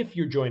if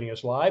you're joining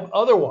us live.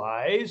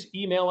 Otherwise,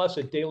 email us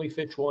at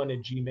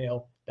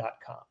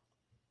dailyfish1@gmail.com.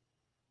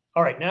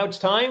 All right, now it's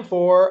time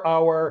for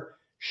our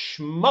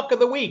Schmuck of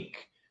the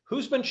Week.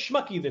 Who's been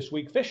schmucky this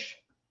week, Fish?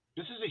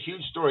 This is a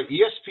huge story.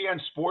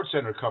 ESPN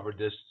SportsCenter covered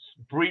this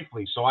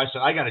briefly, so I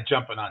said, I got to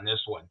jump in on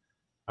this one.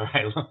 All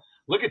right,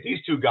 look at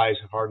these two guys,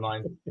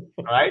 Hardline.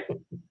 All right,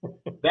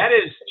 that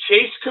is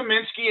Chase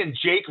Kaminsky and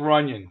Jake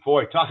Runyon.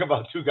 Boy, talk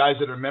about two guys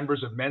that are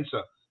members of Mensa.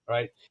 All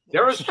right,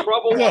 there is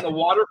trouble on the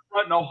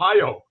waterfront in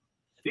Ohio.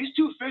 These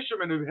two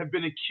fishermen have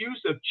been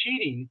accused of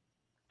cheating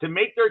to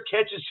make their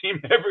catches seem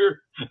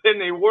heavier than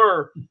they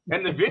were,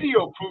 and the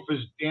video proof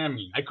is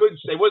damning.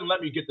 They wouldn't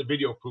let me get the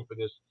video proof of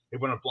this. They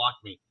wouldn't have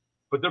blocked me.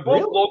 But they're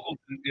both local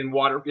in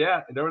water.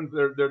 Yeah,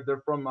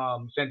 they're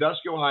from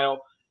Sandusky,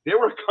 Ohio. They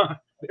were caught.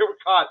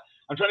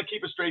 I'm trying to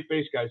keep a straight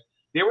face, guys.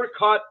 They were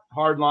caught,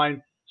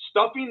 Hardline,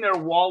 stuffing their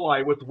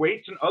walleye with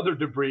weights and other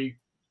debris,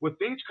 with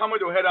things coming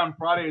to a head on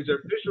Friday as their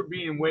fish were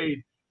being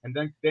weighed and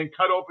then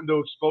cut open to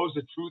expose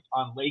the truth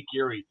on Lake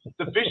Erie.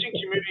 The fishing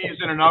community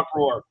is in an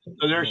uproar,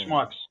 so they're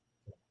schmucks.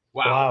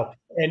 Wow.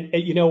 And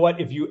you know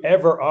what? If you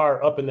ever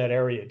are up in that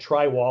area,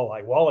 try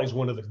walleye. Walleye is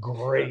one of the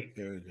great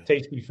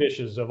tasty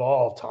fishes of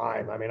all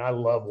time. I mean, I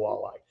love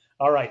walleye.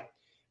 All right.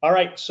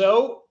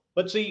 So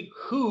let's see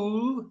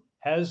who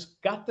has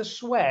got the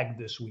swag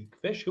this week.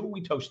 Fish, who are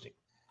we toasting?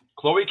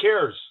 Chloe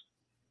Cares.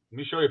 Let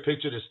me show you a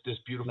picture of this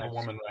beautiful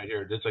woman right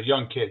here. This is a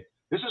young kid.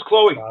 This is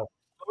Chloe. Wow.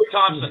 Chloe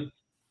Thompson. Mm-hmm.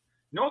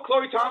 You know what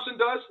Chloe Thompson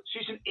does?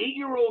 She's an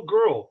 8-year-old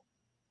girl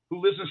who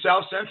lives in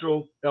South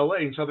Central LA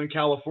in Southern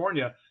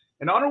California.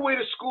 And on her way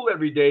to school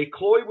every day,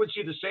 Chloe would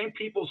see the same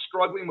people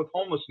struggling with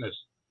homelessness.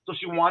 So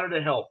she wanted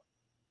to help.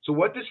 So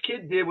what this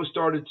kid did was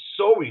started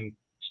sewing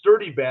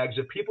sturdy bags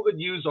that people could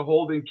use to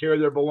hold and carry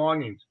their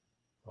belongings.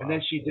 Wow. And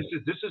then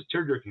this is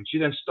tear-jerking. She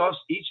then stuffs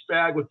each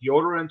bag with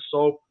deodorant,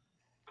 soap,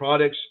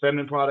 products,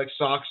 feminine products,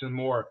 socks, and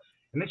more.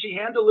 And then she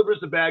hand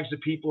delivers the bags to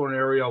people in an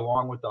area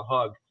along with a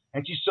hug.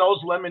 And she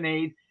sells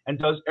lemonade and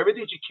does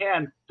everything she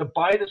can to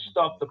buy the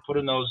stuff to put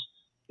in those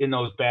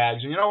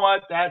bags. And you know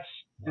what?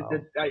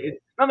 It's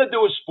nothing to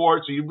do with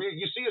sports. You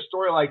see a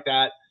story like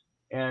that,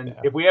 and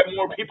if we have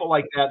more people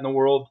like that in the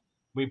world,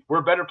 we're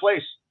a better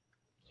place.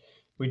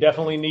 We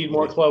definitely need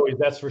more Chloes,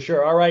 that's for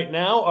sure. All right,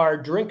 now our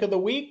drink of the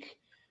week.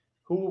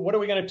 What are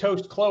we going to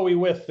toast Chloe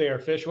with there,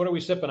 Fish? What are we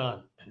sipping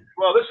on?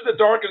 Well, this is a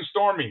dark and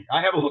stormy.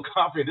 I have a little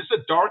coffee. This is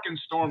a dark and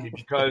stormy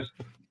because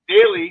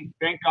Daly,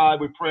 thank God,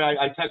 we pray.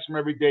 I text him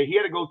every day. He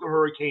had to go through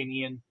Hurricane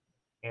Ian,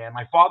 and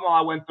my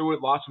father-in-law went through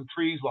it, lost some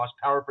trees, lost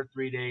power for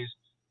 3 days.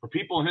 For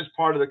people in his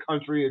part of the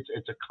country,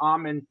 it's a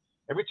common,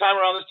 every time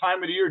around this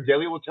time of the year,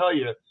 Daly will tell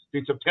you,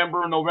 between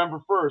September and November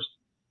 1st,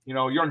 you're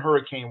on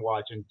hurricane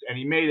watch, and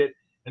he made it.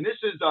 And this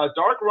is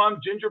dark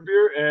rum, ginger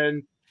beer,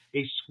 and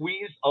a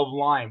squeeze of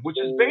lime, which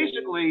is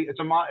basically,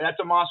 that's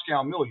a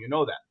Moscow Mule, you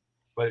know that.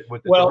 But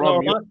with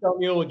Moscow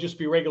Mule would just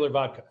be regular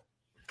vodka.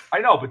 I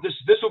know, but this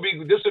would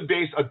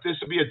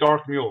be a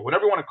dark mule,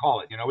 whatever you want to call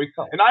it.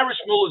 An Irish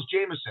mule is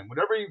Jameson,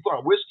 whatever you call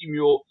it, a whiskey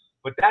mule.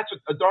 But that's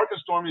a dark and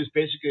stormy is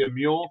basically a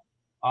mule.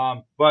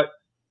 But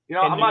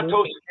I'm not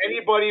toasting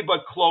anybody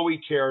but Chloe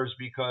Cares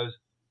because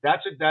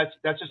that's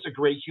just a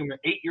great human.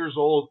 8 years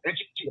old, and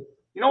she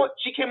you know what?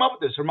 She came up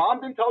with this. Her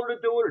mom didn't tell her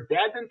to do it. Her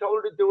dad didn't tell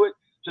her to do it.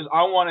 She says,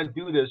 I want to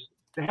do this.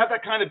 To have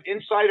that kind of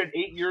insight at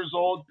 8 years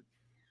old,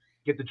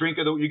 you get the drink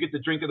of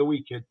the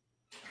week, kid.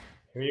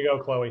 Here you go,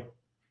 Chloe.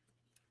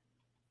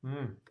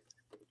 In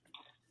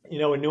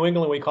New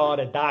England, we call it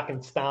a Doc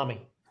and Stommy.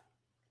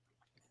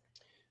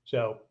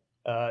 So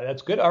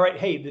that's good. All right.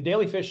 Hey, the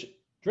Daily Fish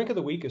Drink of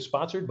the Week is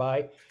sponsored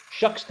by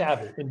Shucks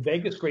Tavern in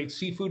Vegas. Great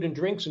seafood and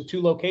drinks in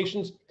 2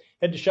 locations.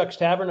 Head to Shucks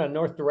Tavern on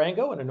North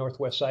Durango on the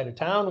northwest side of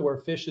town where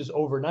fish is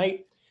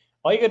overnight.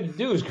 All you got to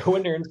do is go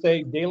in there and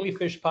say Daily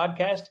Fish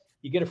Podcast.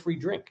 You get a free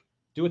drink.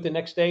 Do it the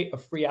next day, a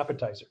free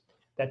appetizer.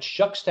 That's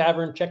Shucks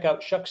Tavern. Check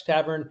out Shucks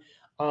Tavern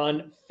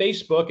on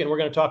Facebook. And we're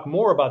going to talk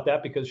more about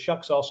that because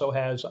Shucks also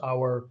has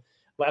our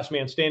Last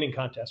Man Standing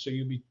contest. So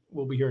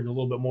we'll be hearing a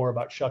little bit more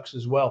about Shucks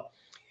as well.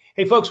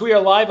 Hey, folks, we are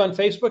live on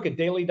Facebook at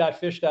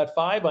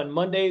daily.fish.5 on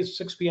Mondays,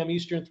 6 p.m.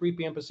 Eastern, 3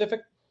 p.m.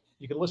 Pacific.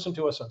 You can listen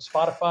to us on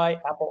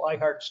Spotify, Apple,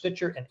 iHeart,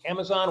 Stitcher, and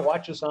Amazon.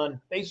 Watch us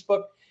on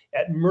Facebook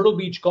at Myrtle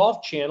Beach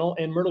Golf Channel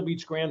and Myrtle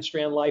Beach Grand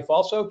Strand Life.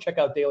 Also, check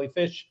out Daily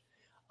Fish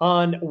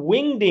on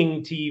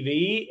Wingding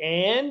TV.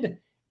 And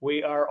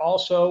we are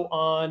also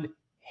on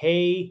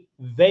Hey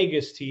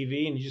Vegas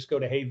TV. And you just go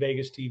to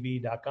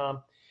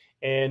heyvegastv.com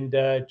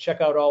and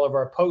check out all of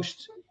our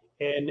posts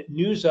and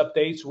news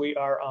updates. We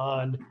are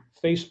on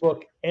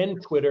Facebook and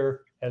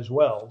Twitter as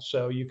well.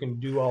 So you can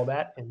do all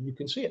that and you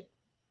can see it.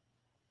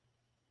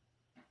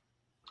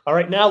 All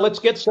right, now let's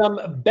get some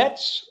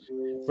bets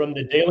from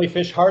the Daily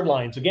Fish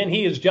Hardlines. Again,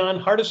 he is John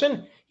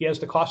Hardison. He has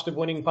the Cost of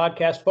Winning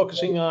podcast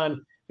focusing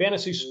on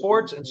fantasy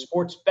sports and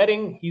sports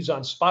betting. He's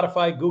on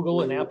Spotify,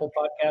 Google, and Apple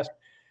Podcast.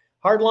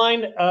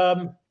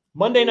 Hardline,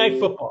 Monday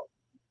Night Football.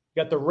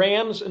 You got the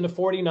Rams and the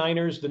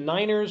 49ers. The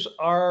Niners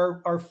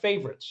are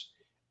favorites.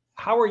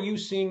 How are you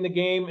seeing the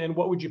game, and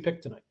what would you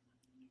pick tonight?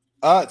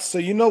 So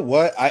you know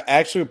what? I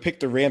actually picked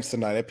the Rams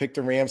tonight. I picked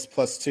the Rams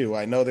 +2.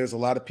 I know there's a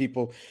lot of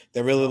people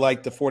that really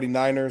like the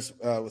 49ers,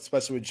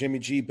 especially with Jimmy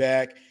G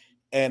back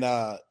and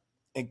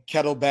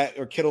Kittle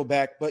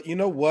back. But you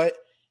know what?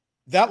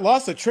 That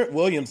loss of Trent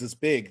Williams is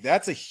big.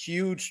 That's a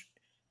huge,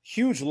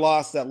 huge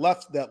loss.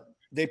 That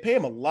they pay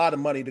him a lot of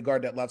money to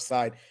guard that left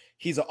side.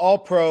 He's an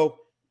all-pro,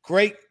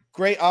 great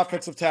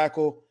offensive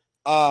tackle.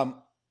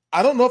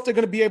 I don't know if they're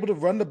going to be able to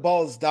run the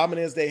ball as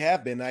dominant as they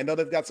have been. I know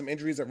they've got some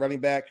injuries at running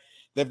back.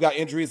 They've got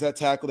injuries at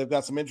tackle. They've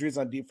got some injuries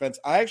on defense.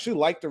 I actually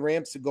like the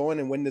Rams to go in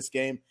and win this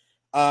game.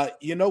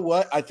 You know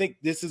what? I think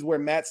this is where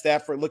Matt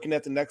Stafford, looking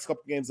at the next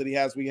couple games that he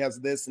has, where he has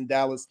this in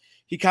Dallas,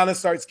 he kind of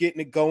starts getting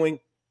it going.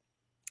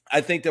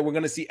 I think that we're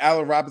going to see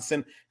Allen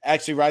Robinson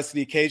actually rise to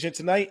the occasion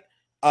tonight,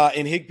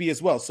 and Higbee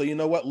as well. So you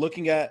know what?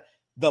 Looking at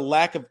the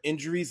lack of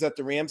injuries that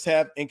the Rams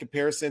have in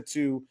comparison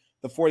to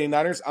the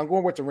 49ers, I'm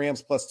going with the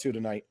Rams +2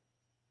 tonight.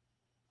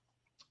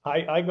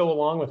 I go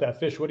along with that.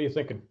 Fish, what are you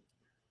thinking?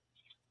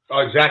 Oh,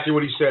 exactly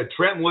what he said.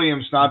 Trent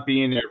Williams not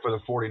being there for the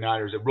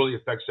 49ers, it really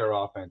affects their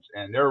offense.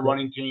 And their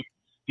running team,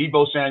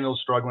 Deebo Samuel's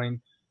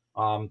struggling.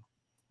 Man,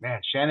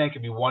 Shanahan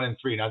could be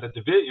 1-3. Now, that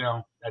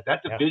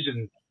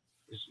division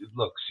is,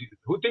 look,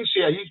 who thinks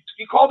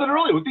he called it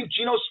earlier. Who thinks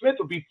Geno Smith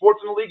would be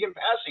 4th in the league in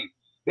passing?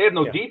 They have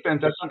no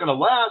defense. That's not going to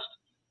last.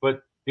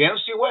 But the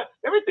NFC West,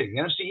 everything,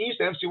 the NFC East,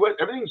 the NFC West,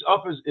 everything's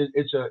up.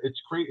 It's a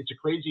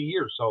crazy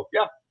year. So,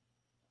 yeah.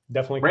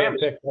 Definitely great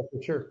pick, that's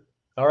for sure.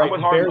 All right,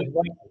 Bears-Vikings.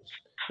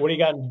 What do you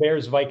got in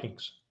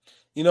Bears-Vikings?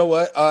 You know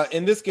what?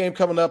 In this game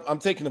coming up, I'm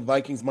taking the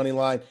Vikings money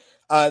line.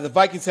 The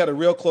Vikings had a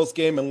real close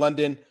game in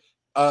London.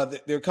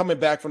 They're coming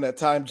back from the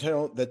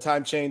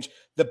time change.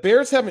 The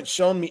Bears haven't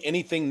shown me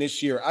anything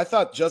this year. I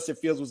thought Justin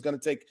Fields was going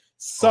to take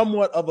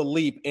somewhat of a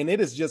leap, and it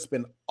has just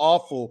been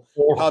awful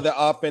how the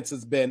offense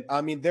has been.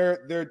 I mean,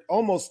 they're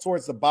almost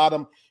towards the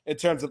bottom in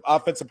terms of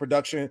offensive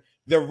production.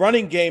 Their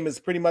running game is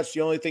pretty much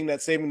the only thing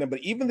that's saving them, but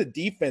even the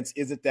defense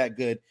isn't that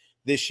good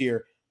this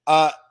year.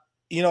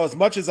 As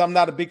much as I'm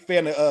not a big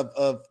fan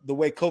of the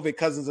way COVID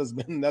Cousins has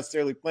been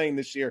necessarily playing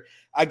this year,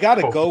 I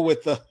gotta go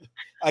with the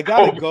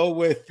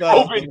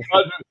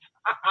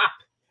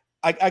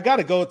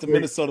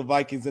Minnesota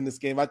Vikings in this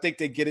game. I think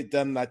they get it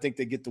done, and I think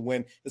they get the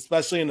win,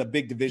 especially in a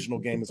big divisional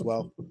game as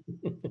well.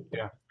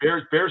 Yeah,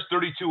 Bears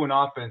 32 in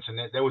offense, and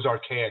that was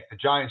archaic. The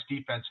Giants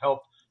defense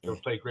helped. They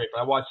played great,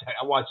 but I watched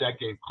that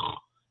game.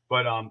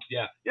 But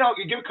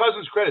you give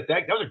Cousins credit.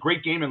 That was a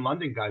great game in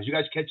London, guys. You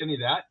guys catch any of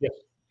that? Yes.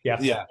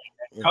 Yeah.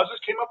 Cousins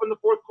came up in the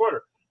fourth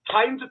quarter.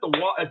 Titans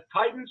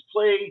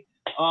play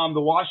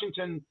the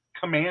Washington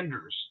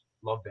Commanders.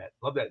 Love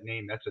that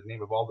name. That's the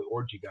name of all the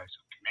orgy guys.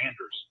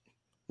 Commanders.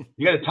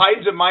 You got the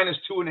Titans at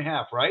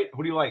 -2.5, right?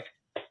 Who do you like?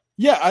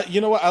 Yeah,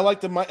 you know what? I like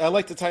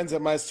the Titans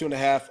at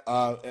 -2.5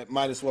 at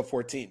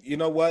 -114. You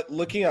know what?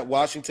 Looking at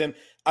Washington,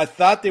 I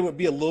thought they would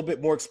be a little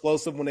bit more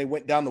explosive when they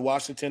went down to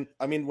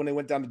when they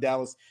went down to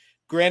Dallas.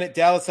 Granted,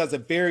 Dallas has a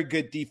very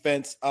good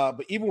defense,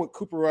 but even with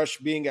Cooper Rush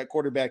being at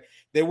quarterback,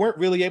 they weren't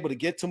really able to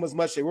get to him as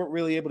much. They weren't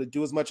really able to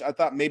do as much. I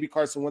thought maybe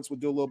Carson Wentz would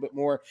do a little bit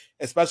more,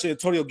 especially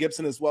Antonio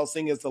Gibson as well,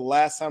 seeing as the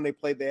last time they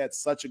played, they had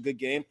such a good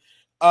game.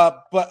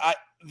 But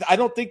I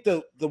don't think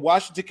the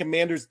Washington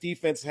Commanders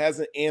defense has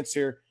an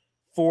answer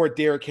for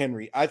Derrick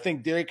Henry. I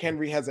think Derrick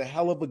Henry has a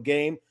hell of a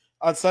game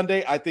on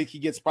Sunday. I think he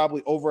gets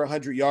probably over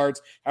 100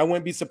 yards. I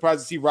wouldn't be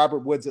surprised to see Robert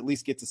Woods at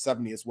least get to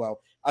 70 as well.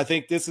 I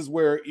think this is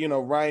where,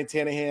 Ryan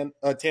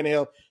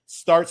Tannehill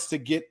starts to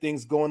get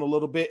things going a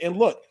little bit. And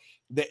look,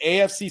 the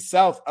AFC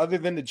South, other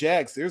than the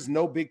Jags, there's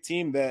no big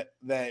team that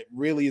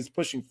really is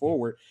pushing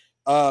forward.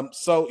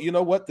 So you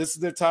know what? This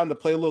is their time to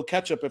play a little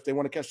catch up if they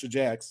want to catch the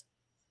Jags.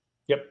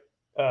 Yep.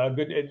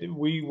 Good.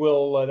 We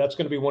will. That's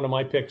going to be one of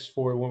my picks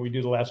for when we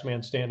do the last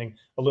man standing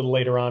a little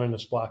later on in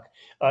this block.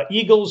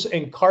 Eagles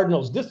and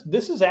Cardinals.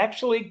 This is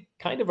actually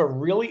kind of a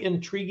really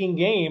intriguing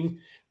game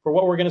for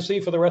what we're going to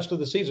see for the rest of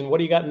the season. What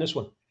do you got in this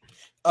one?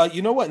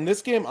 You know what? In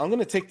this game, I'm going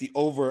to take the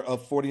over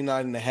of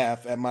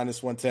 49.5 at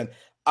 -110.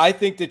 I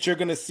think that you're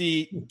going to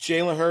see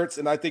Jalen Hurts,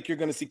 and I think you're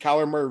going to see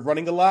Kyler Murray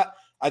running a lot.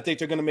 I think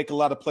they're going to make a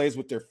lot of plays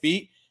with their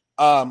feet.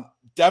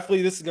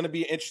 Definitely, this is going to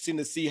be interesting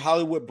to see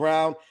Hollywood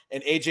Brown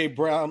and A.J.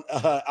 Brown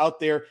out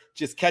there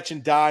just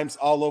catching dimes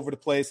all over the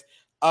place.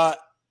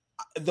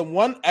 The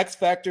one X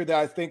factor that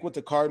I think with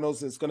the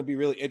Cardinals is going to be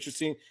really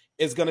interesting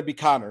is going to be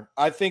Connor.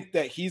 I think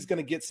that he's going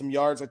to get some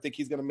yards. I think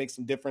he's going to make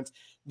some difference.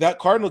 That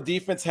Cardinal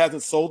defense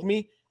hasn't sold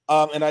me,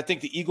 and I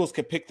think the Eagles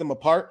can pick them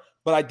apart,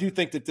 but I do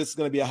think that this is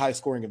going to be a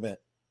high-scoring event.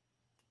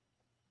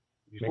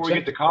 Before we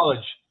get to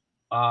college,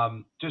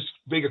 just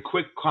make a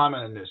quick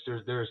comment on this.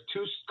 There's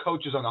two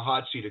coaches on the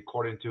hot seat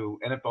according to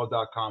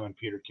NFL.com and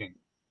Peter King.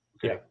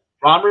 Okay, yeah.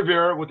 Ron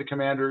Rivera with the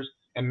Commanders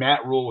and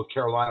Matt Rule with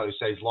Carolina. They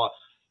say he's lost.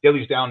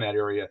 Daly's down that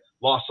area,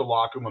 lost the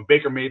locker room. When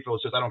Baker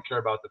Mayfield says, "I don't care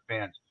about the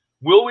fans,"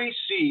 will we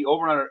see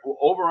over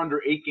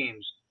under 8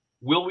 games?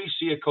 Will we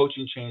see a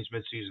coaching change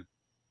midseason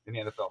in the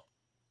NFL?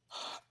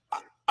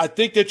 I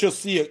think that you'll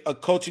see a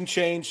coaching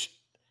change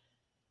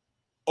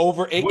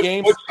over 8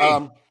 games.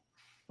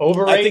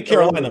 Over 8, I think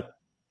Carolina.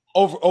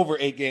 Over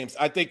 8 games.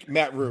 I think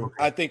Matt Rue. Okay.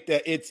 I think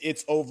that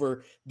it's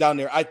over down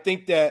there. I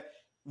think that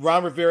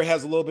Ron Rivera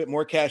has a little bit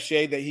more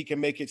cachet that he can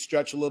make it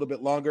stretch a little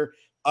bit longer,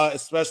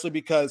 especially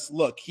because,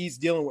 look, he's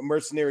dealing with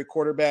mercenary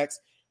quarterbacks.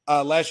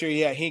 Last year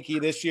he had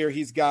Hinkie. This year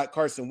he's got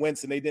Carson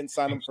Wentz, and they didn't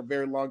sign him for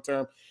very long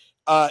term.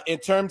 In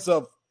terms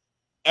of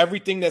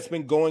everything that's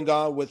been going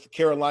on with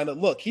Carolina,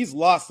 look, he's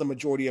lost the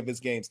majority of his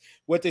games.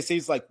 What they say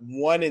is like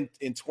 1 in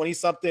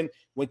 20-something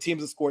when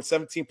teams have scored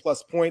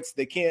 17-plus points.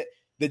 They can't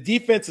 – the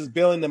defense is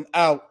bailing them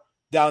out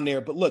down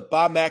there. But, look,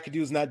 Bob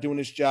McAdoo's not doing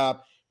his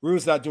job.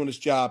 Rue's not doing his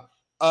job.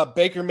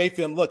 Baker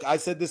Mayfield, look, I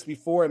said this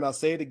before, and I'll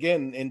say it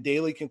again, and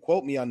Daly can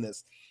quote me on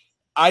this.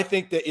 I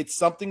think that it's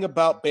something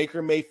about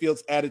Baker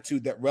Mayfield's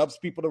attitude that rubs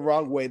people the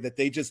wrong way, that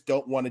they just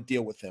don't want to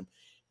deal with him.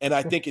 And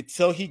I think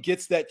until he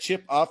gets that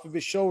chip off of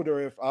his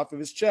shoulder, if off of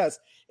his chest,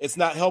 it's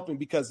not helping,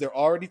 because they're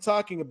already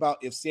talking about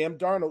if Sam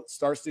Darnold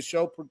starts to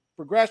show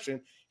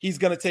progression, he's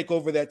going to take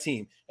over that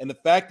team. And the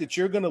fact that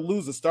you're going to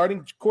lose a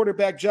starting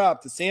quarterback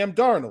job to Sam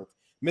Darnold,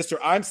 Mr.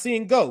 I'm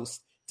seeing ghosts,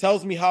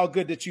 tells me how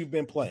good that you've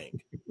been playing.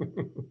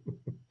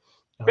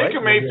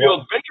 Baker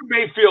Mayfield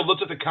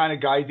looked at the kind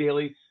of guy,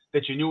 Daly,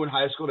 that you knew in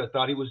high school that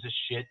thought he was the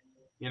shit,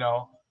 you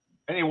know.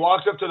 And he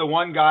walks up to the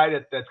one guy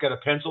that's got a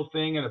pencil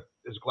thing and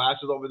his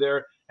glasses over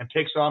there and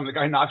picks on him. The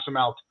guy knocks him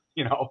out,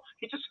 you know.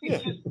 He's a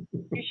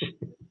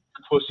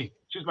pussy.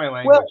 Excuse my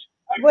language.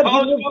 Well,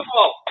 college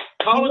football.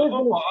 He lives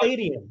in a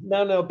stadium.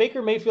 No.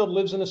 Baker Mayfield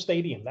lives in a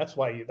stadium. That's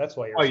why you're.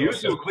 I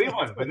used to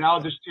Cleveland, but now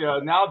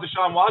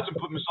Deshaun Watson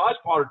put massage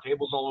parlor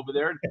tables all over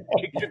there.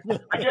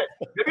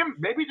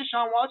 Maybe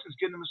Deshaun Watson's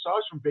getting a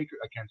massage from Baker.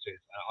 I can't say it.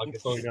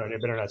 No, you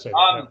better not say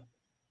that.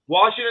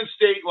 Washington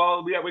State.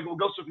 Well, yeah, we'll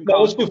go through.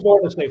 No, let's do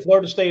Florida State.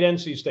 Florida State,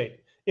 NC State.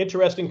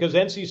 Interesting, because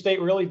NC State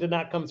really did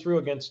not come through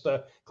against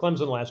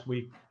Clemson last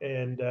week,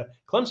 and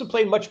Clemson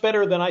played much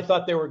better than I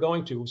thought they were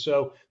going to.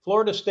 So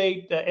Florida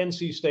State,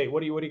 NC State. What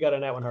do you got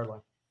on that one,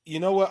 Hardline? You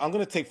know what? I'm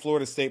going to take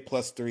Florida State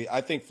 +3.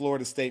 I think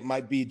Florida State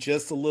might be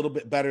just a little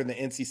bit better than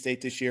NC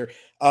State this year.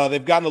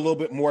 They've gotten a little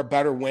bit more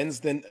better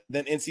wins than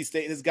NC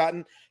State has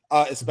gotten,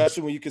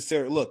 especially when you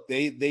consider, look,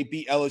 they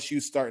beat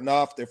LSU starting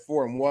off. They're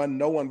 4-1.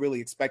 No one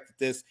really expected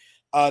this.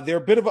 They're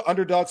a bit of an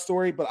underdog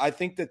story, but I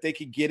think that they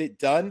could get it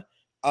done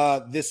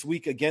this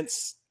week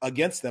against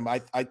them.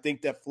 I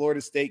think that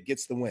Florida State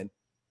gets the win.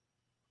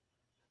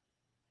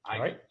 All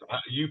right.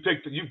 You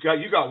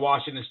got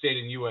Washington State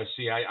and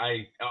USC.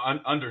 I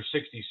under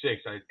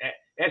 66.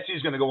 SC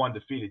is going to go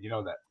undefeated. You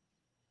know that.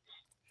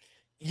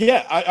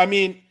 Yeah, I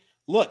mean,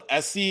 look,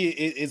 SC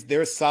is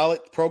their solid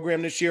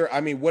program this year.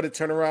 I mean, what a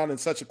turnaround in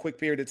such a quick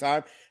period of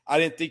time. I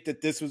didn't think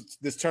that this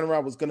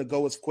turnaround was going to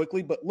go as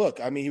quickly, but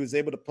look, I mean, he was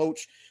able to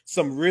poach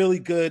some really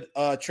good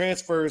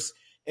transfers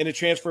in the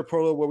transfer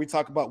portal, where we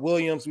talk about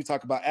Williams, we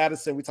talk about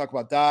Addison, we talk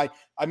about Dye.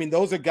 I mean,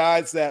 those are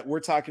guys that we're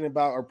talking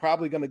about are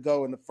probably going to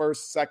go in the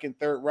first, second,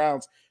 third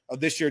rounds of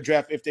this year's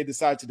draft if they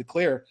decide to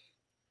declare,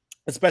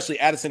 especially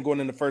Addison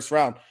going in the first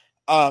round.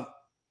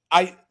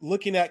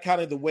 Looking at kind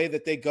of the way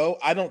that they go,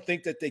 I don't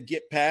think that they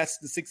get past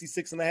the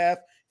 66.5,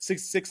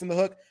 66 in the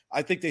hook.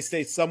 I think they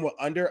stay somewhat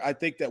under. I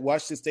think that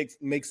Washington State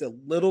makes it a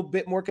little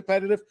bit more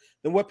competitive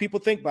than what people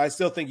think, but I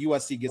still think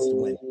USC gets the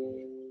win.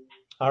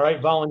 All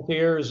right,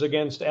 Volunteers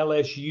against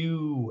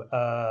LSU.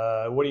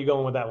 What are you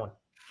going with that one?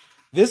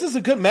 This is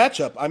a good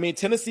matchup. I mean,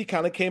 Tennessee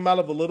kind of came out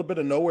of a little bit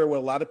of nowhere where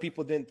a lot of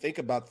people didn't think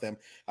about them.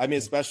 I mean,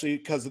 especially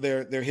because of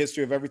their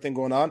history of everything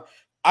going on.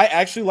 I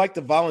actually like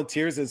the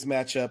Volunteers as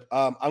matchup.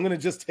 I'm going to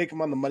just take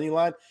them on the money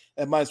line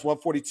at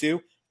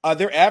 -142.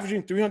 They're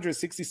averaging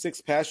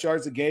 366 pass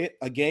yards a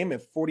game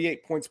and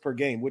 48 points per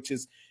game, which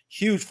is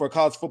huge for a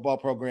college football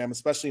program,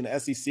 especially in the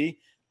SEC.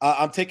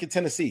 I'm taking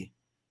Tennessee.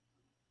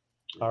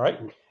 All right.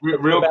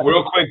 Real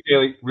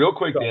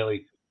quick,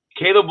 Daly.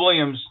 Caleb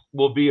Williams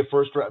will be a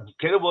first round.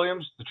 Caleb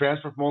Williams, the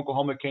transfer from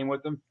Oklahoma, came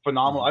with them.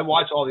 Phenomenal. I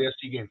watched all the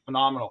SC games.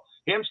 Phenomenal.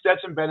 Him,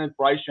 Stetson Bennett,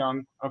 Bryce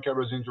Young, I don't care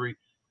about his injury,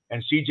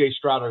 and C.J.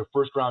 Stroud are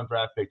first round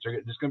draft picks. This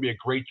is going to be a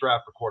great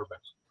draft for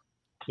quarterbacks.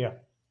 Yeah,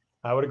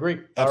 I would agree.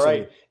 Absolutely. All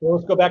right. Well,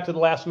 let's go back to the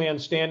last man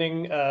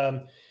standing,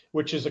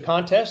 which is a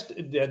contest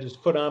that is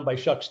put on by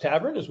Shucks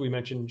Tavern. As we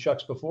mentioned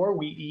Shucks before,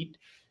 we eat.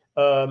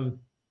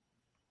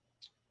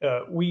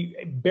 We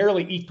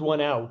barely eked one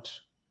out,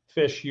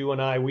 Fish, you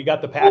and I. We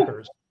got the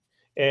Packers.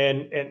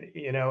 And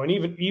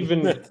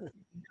even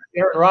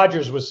Aaron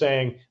Rodgers was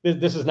saying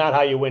this is not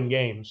how you win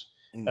games.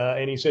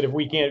 And he said, if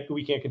we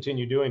can't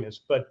continue doing this.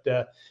 But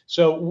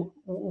so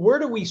where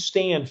do we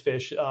stand,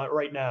 Fish,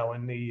 right now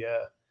in the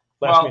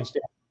last man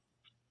stand?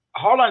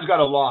 Hardline's got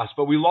a loss,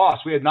 but we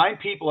lost. We had 9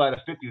 people out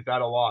of 50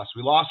 without a loss.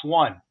 We lost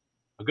 1.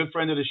 A good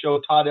friend of the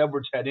show, Todd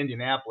Edwards, had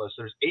Indianapolis.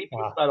 There's 8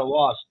 people without a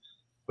loss.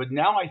 But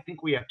now I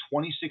think we have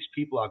 26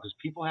 people out because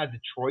people had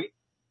Detroit.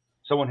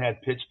 Someone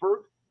had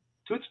Pittsburgh.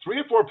 3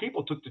 or 4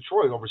 people took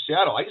Detroit over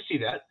Seattle. I can see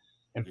that.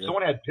 And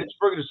someone had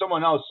Pittsburgh and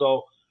someone else.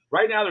 So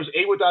right now there's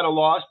 8 without a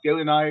loss.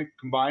 Daly and I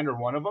combined are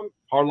one of them.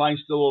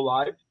 Hardline's still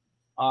alive.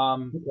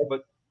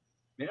 But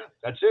yeah,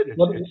 that's it.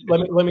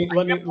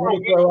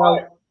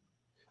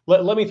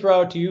 Let me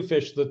throw out to you,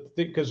 Fish,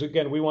 because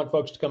again, we want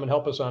folks to come and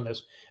help us on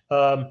this.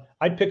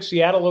 I'd pick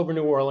Seattle over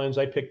New Orleans.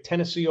 I'd pick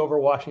Tennessee over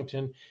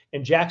Washington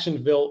and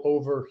Jacksonville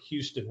over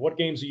Houston. What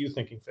games are you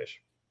thinking,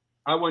 Fish?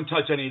 I wouldn't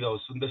touch any of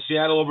those. The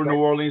Seattle over New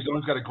Orleans, no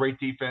one's got a great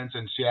defense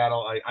in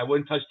Seattle. I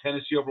wouldn't touch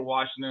Tennessee over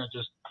Washington. It's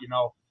just, it's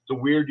a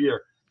weird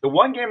year. The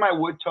one game I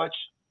would touch,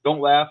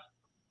 don't laugh,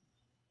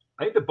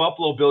 I think the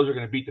Buffalo Bills are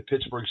going to beat the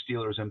Pittsburgh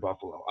Steelers in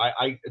Buffalo.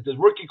 The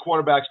rookie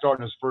quarterback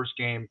starting his first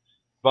game,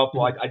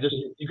 Buffalo.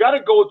 You got to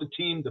go with the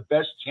team, the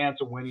best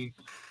chance of winning.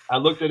 I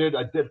looked at it.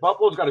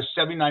 Buffalo's got a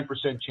 79%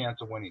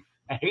 chance of winning.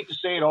 I hate to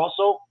say it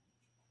also,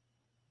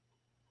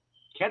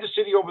 Kansas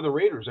City over the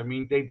Raiders. I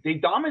mean, they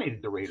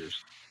dominated the Raiders.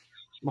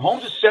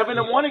 Mahomes is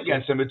 7-1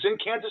 against them. It's in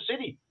Kansas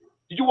City.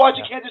 Did you watch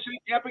the Kansas City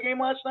Tampa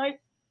game last night?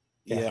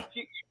 Yeah.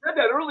 You said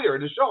that earlier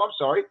in the show. I'm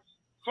sorry.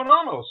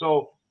 Phenomenal.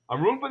 So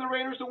I'm rooting for the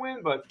Raiders to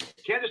win, but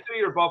Kansas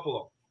City or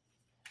Buffalo.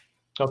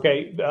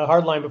 Okay,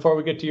 Hardline, before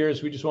we get to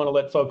yours, we just want to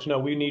let folks know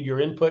we need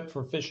your input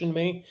for Fish and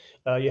Me.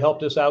 You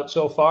helped us out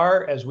so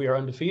far as we are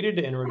undefeated.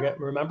 And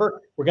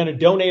remember, we're going to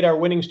donate our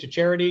winnings to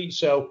charity.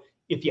 So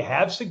if you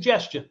have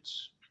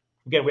suggestions,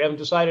 again, we haven't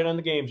decided on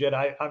the games yet.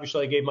 I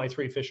gave my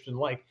 3 Fish didn't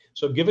like.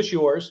 So give us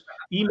yours.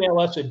 Email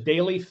us at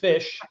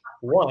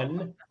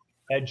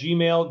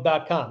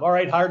dailyfish1@gmail.com. All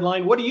right,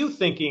 Hardline, what are you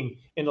thinking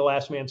in the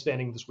last man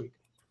standing this week?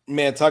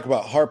 Man, talk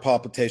about heart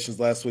palpitations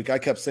last week. I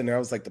kept sitting there. I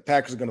was like, the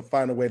Packers are going to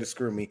find a way to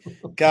screw me.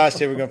 Gosh,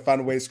 they were going to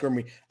find a way to screw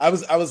me. I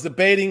was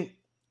debating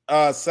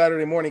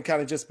Saturday morning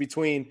kind of just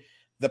between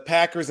the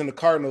Packers and the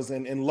Cardinals,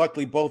 and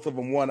luckily both of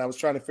them won. I was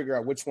trying to figure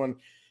out which one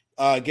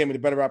gave me the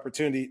better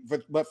opportunity.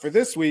 But for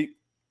this week,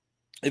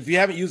 if you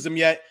haven't used them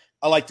yet,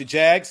 I like the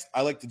Jags.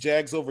 I like the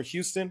Jags over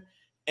Houston.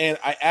 And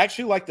I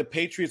actually like the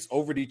Patriots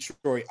over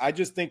Detroit. I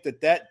just think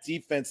that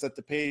defense that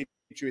the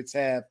Patriots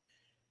have,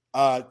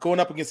 going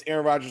up against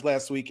Aaron Rodgers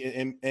last week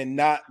and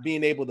not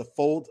being able to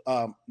fold,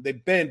 they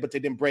bend, but they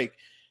didn't break.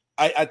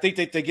 I think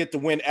that they get the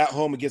win at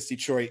home against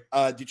Detroit.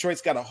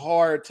 Detroit's got a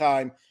hard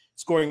time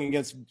scoring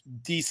against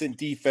decent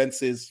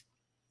defenses.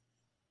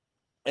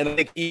 And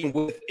I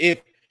think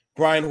if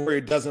Brian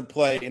Hoyer doesn't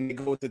play and they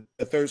go with the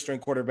third-string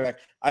quarterback,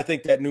 I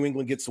think that New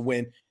England gets a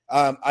win.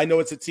 I know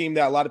it's a team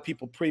that a lot of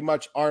people pretty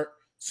much aren't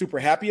super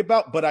happy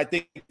about, but I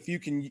think if you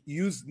can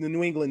use the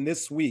New England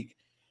this week,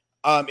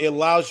 it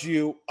allows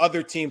you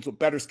other teams with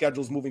better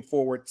schedules moving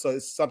forward. So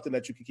it's something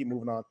that you can keep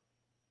moving on.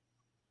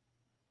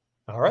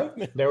 All right,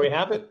 there we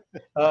have it.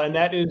 And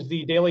that is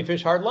the Daily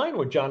Fish Hardline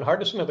with John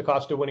Hardison of the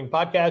Cost of Winning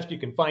podcast. You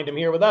can find him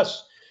here with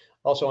us.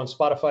 Also on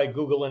Spotify,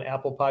 Google, and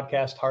Apple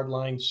Podcast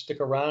Hardline. Stick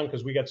around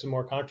because we got some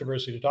more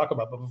controversy to talk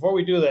about. But before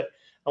we do that,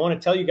 I want to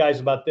tell you guys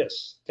about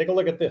this. Take a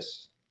look at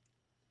this.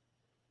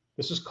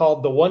 This is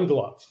called the One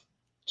Glove.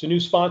 It's a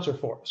new sponsor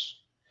for us.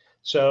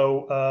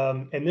 So,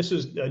 and this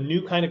is a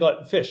new kind of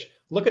glove. Fish,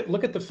 look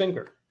at the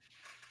finger.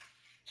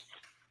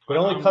 It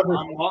only covers.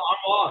 I'm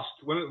lost.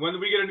 When do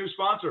we get a new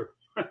sponsor?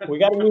 We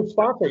got a new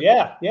sponsor.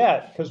 Yeah,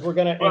 because we're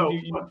gonna. Well,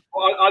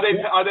 are they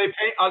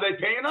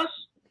paying us?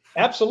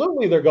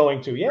 Absolutely, they're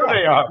going to. Yeah, sure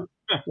they are.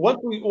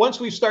 once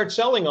we start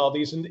selling all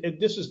these, and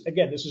this is a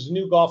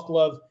new golf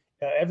glove.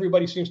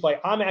 Everybody seems to like.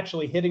 I'm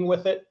actually hitting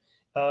with it.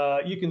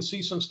 You can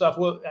see some stuff.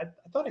 Well, I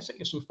thought I sent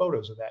you some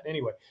photos of that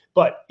anyway.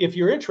 But if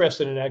you're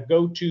interested in that,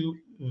 go to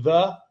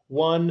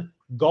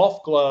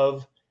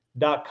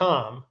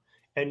theonegolfglove.com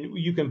and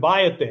you can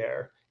buy it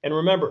there. And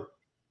remember,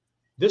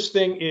 this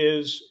thing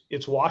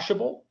it's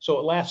washable, so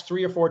it lasts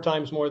 3 or 4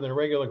 times more than a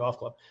regular golf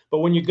glove. But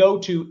when you go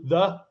to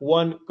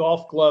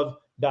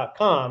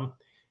theonegolfglove.com,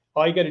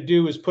 all you got to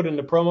do is put in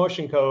the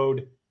promotion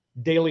code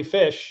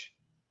DailyFish.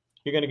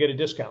 You're going to get a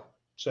discount.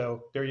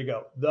 So there you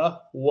go.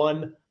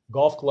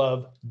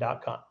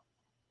 theonegolfglove.com.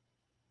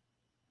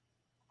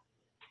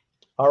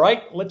 All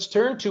right, let's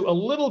turn to a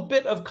little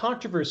bit of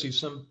controversy,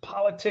 some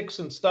politics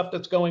and stuff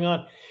that's going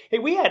on. Hey,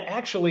 we had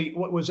actually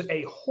what was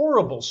a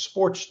horrible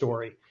sports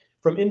story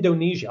from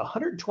Indonesia.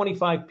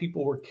 125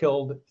 people were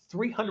killed,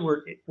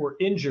 300 were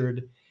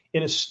injured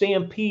in a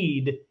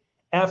stampede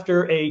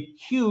after a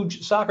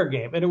huge soccer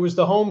game. And it was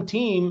the home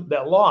team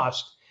that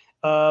lost.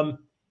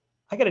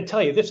 I got to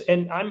tell you this,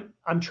 and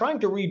I'm trying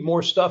to read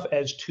more stuff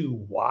as to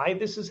why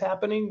this is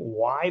happening,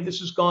 why this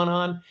has gone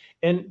on.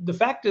 And the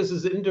fact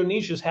is that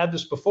Indonesia's had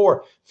this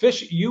before.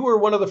 Fish, you were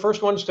one of the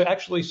first ones to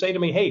actually say to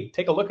me, hey,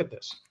 take a look at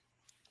this.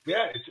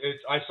 Yeah,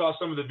 I saw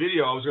some of the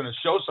video. I was going to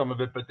show some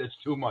of it, but it's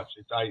too much.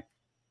 It's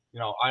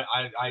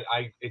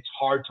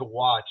hard to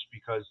watch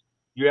because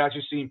you're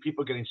actually seeing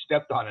people getting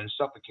stepped on and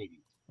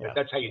suffocating. Yeah.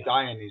 That's how you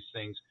die in these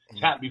things.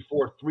 It's happened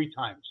before 3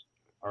 times.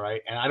 All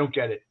right, and I don't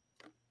get it.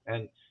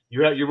 And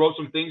you wrote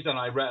some things, and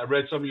I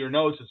read some of your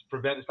notes. It's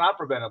not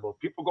preventable.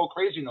 People go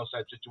crazy in those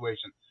type of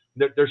situations.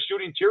 They're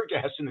shooting tear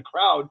gas in the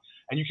crowd,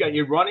 and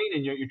you're running,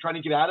 and you're trying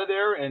to get out of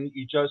there, and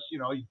you just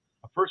a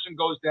person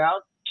goes down.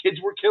 Kids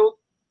were killed.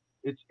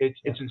 It's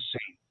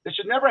insane. This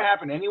should never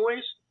happen,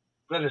 anyways.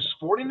 But at a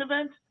sporting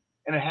event,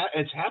 and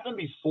it's happened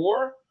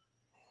before.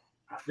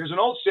 There's an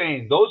old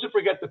saying: those who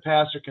forget the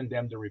past are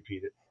condemned to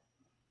repeat it.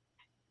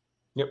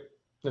 Yep,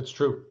 that's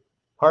true.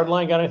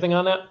 Hardline, got anything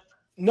on that?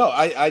 No,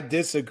 I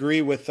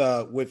disagree with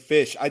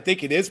Fish. I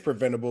think it is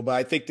preventable, but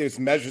I think there's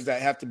measures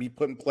that have to be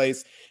put in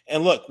place.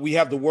 And look, we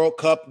have the World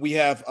Cup, we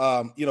have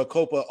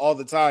Copa all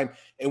the time,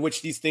 in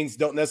which these things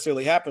don't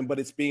necessarily happen, but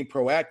it's being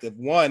proactive.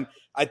 One,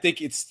 I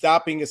think it's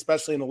stopping,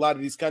 especially in a lot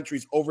of these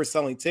countries,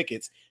 overselling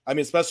tickets. I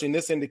mean, especially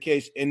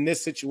in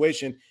this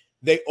situation,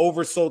 they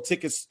oversold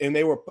tickets and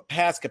they were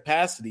past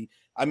capacity.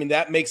 I mean,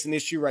 that makes an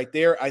issue right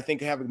there. I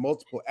think having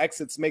multiple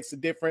exits makes a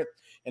difference.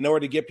 In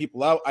order to get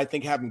people out, I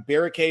think having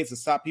barricades to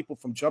stop people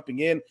from jumping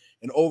in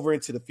and over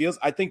into the fields,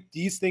 I think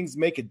these things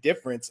make a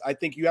difference. I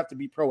think you have to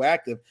be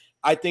proactive.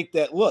 I think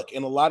that, look,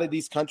 in a lot of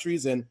these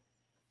countries, and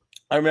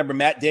I remember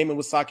Matt Damon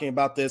was talking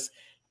about this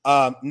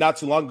not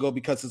too long ago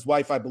because his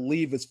wife, I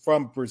believe, is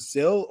from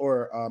Brazil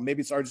or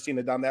maybe it's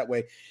Argentina down that way.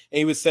 And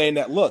he was saying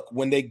that, look,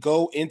 when they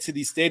go into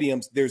these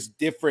stadiums, there's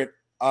different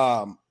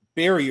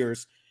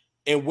barriers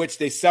in which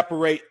they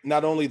separate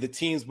not only the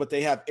teams, but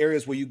they have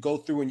areas where you go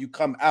through and you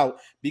come out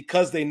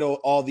because they know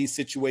all these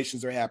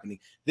situations are happening.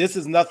 This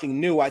is nothing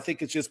new. I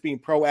think it's just being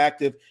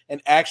proactive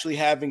and actually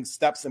having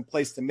steps in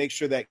place to make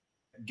sure that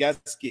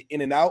guests get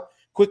in and out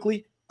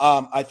quickly.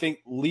 I think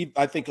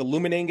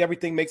illuminating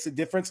everything makes a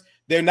difference.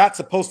 They're not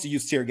supposed to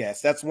use tear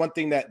gas. That's one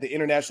thing that the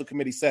International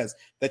Committee says,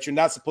 that you're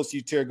not supposed to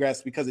use tear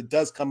gas because it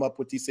does come up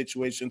with these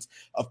situations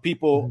of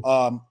people,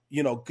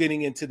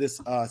 getting into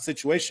this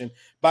situation.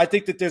 But I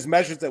think that there's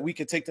measures that we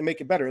can take to make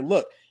it better. And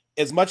look,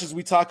 as much as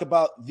we talk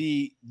about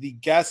the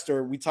guest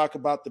or we talk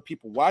about the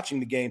people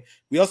watching the game,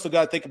 we also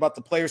got to think about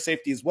the player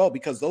safety as well,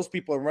 because those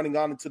people are running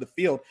on into the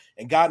field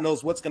and God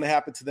knows what's going to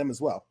happen to them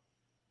as well.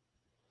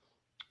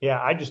 Yeah,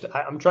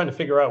 I'm trying to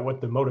figure out what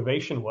the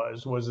motivation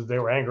was. Was it they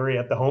were angry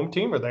at the home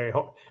team or they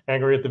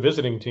angry at the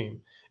visiting team?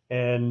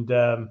 And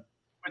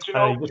but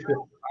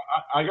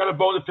I got a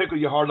bone to pick with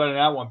you hard on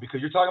that one,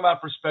 because you're talking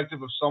about perspective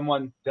of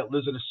someone that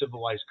lives in a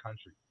civilized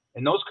country.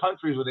 In those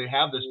countries where they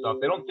have this stuff,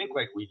 they don't think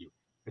like we do.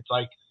 It's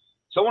like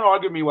someone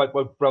argued me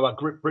about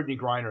Brittany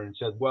Griner and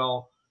said,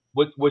 well,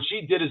 what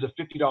she did is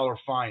a $50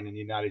 fine in the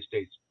United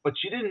States, but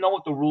she didn't know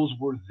what the rules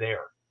were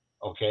there.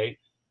 Okay.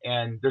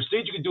 And there's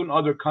things you can do in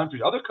other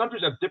countries. Other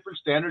countries have different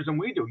standards than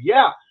we do.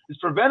 Yeah, it's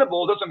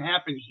preventable. It doesn't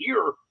happen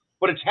here,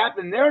 but it's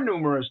happened there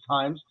numerous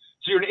times.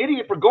 So you're an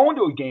idiot for going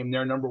to a game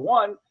there, number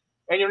one.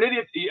 And you're an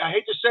idiot. I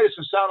hate to say this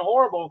and sound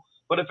horrible,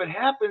 but if it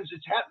happens,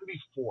 it's happened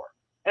before.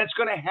 And it's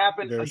going to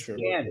happen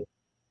again.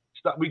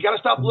 We got to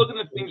stop looking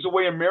at things the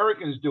way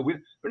Americans do. We're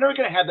never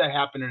going to have that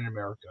happen in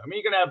America. I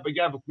mean, you're going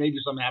to have maybe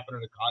something happen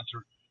at a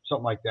concert,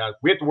 something like that.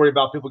 We have to worry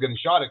about people getting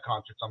shot at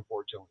concerts,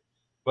 unfortunately.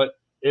 But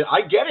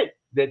I get it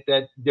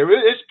that there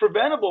is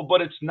preventable,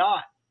 but it's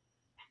not.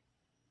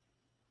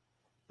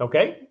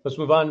 Okay, let's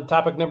move on to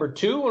topic number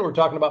 2 when we're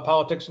talking about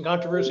politics and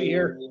controversy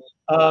here.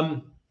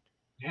 And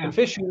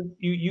Fish,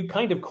 you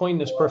kind of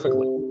coined this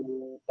perfectly.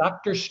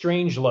 Dr.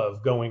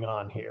 Strangelove going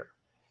on here.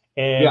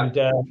 And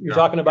you're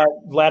talking about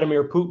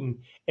Vladimir Putin.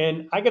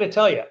 And I got to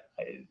tell you,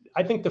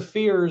 I think the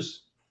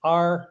fears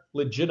are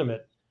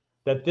legitimate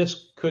that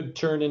this could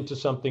turn into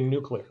something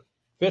nuclear.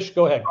 Fish,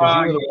 go ahead.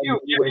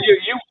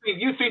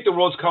 You think the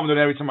world's coming to an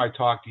end every time I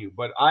talk to you,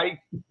 but I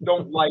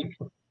don't like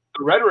the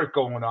rhetoric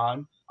going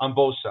on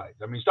both sides.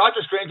 I mean,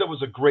 Dr. Strangelove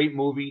was a great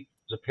movie.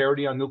 It was a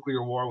parody on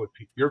nuclear war with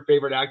your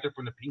favorite actor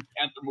from the Pink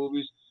Panther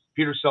movies.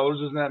 Peter Sellers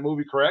is in that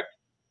movie, correct?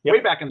 Yep. Way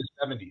back in the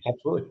 70s.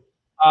 Absolutely.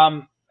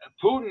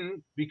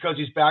 Putin, because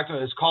he's back to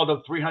it, has called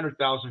up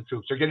 300,000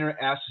 troops. They're getting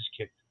their asses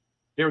kicked.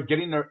 They're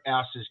getting their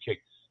asses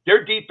kicked.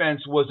 Their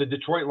defense was the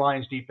Detroit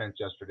Lions defense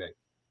yesterday.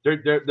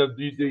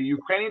 The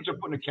Ukrainians are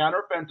putting a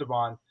counteroffensive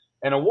on,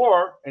 and a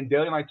war, and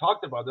Daly and I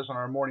talked about this on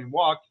our morning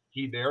walk,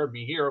 he there,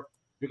 me here,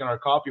 drinking our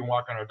coffee and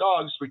walking our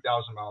dogs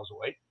 3,000 miles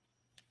away.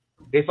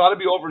 They thought it'd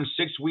be over in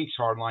 6 weeks,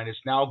 hardline. It's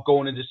now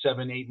going into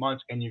 7-8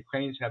 months, and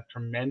Ukrainians have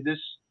tremendous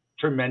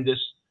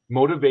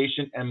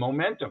motivation and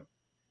momentum.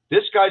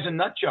 This guy's a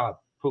nut job,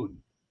 Putin.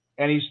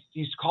 And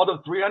he's called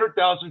up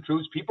 300,000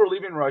 troops. People are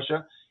leaving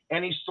Russia,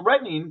 and he's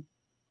threatening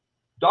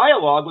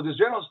dialogue with his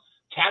generals,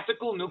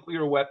 tactical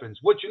nuclear weapons.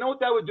 What you know what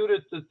that would do to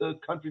the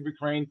country of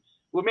Ukraine?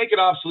 Would make it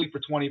obsolete for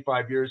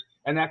 25 years,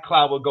 and that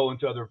cloud will go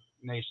into other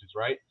nations,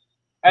 right?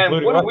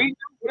 And what do we do?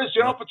 What does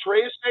General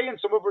Petraeus say and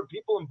some of our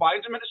people in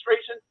Biden's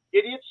administration?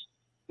 Idiots.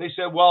 They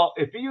said, well,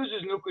 if he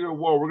uses nuclear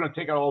war, we're going to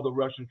take out all the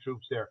Russian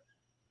troops there.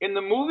 In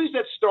the movies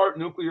that start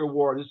nuclear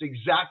war, this is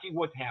exactly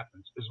what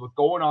happens, is what's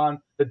going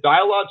on. The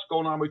dialogue's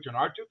going on between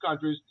our two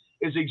countries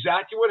is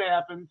exactly what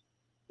happened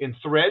in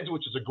Threads,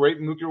 which is a great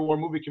nuclear war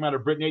movie, came out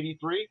of Britain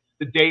 83,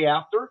 the day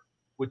after,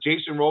 with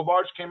Jason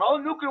Robards came out. All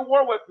the nuclear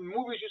war weapon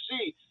movies you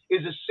see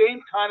is the same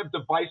kind of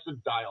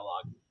divisive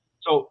dialogue.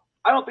 So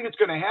I don't think it's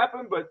going to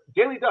happen, but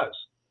Daly does.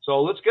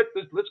 So let's get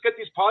these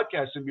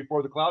podcasts in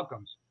before the cloud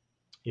comes.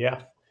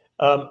 Yeah.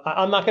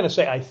 I'm not going to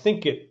say I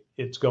think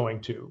it's going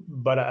to,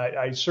 but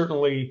I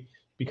certainly,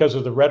 because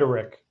of the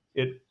rhetoric,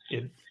 it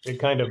gets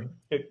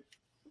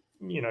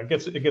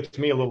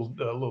me a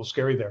little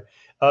scary there.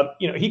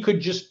 He could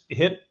just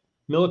hit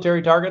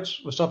military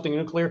targets with something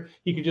nuclear.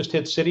 He could just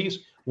hit cities.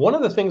 One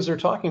of the things they're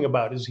talking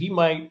about is he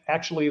might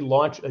actually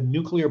launch a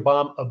nuclear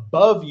bomb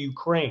above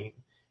Ukraine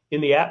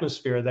in the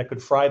atmosphere that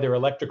could fry their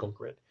electrical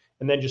grid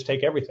and then just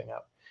take everything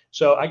out.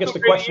 So I guess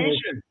still the question is,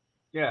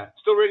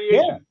 still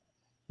radiation.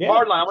 Yeah.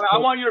 Hardline. I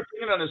want your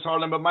opinion on this,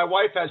 Hardline, but my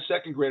wife has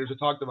second graders who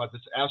talked about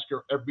this. Ask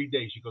her every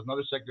day. She goes,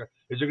 another second grader,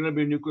 is there going to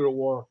be a nuclear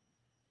war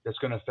that's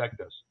going to affect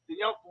us? You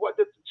know, what?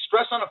 The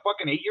stress on a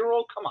fucking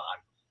 8-year-old? Come on.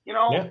 You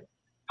know,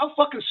 how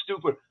fucking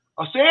stupid.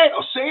 I'll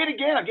say it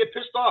again. I get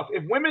pissed off.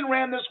 If women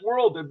ran this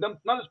world, none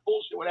of this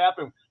bullshit would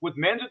happen. With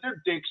men at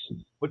their dicks,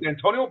 with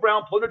Antonio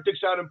Brown pulling their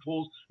dicks out in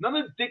pools, none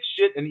of the dick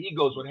shit and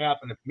egos would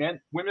happen if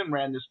women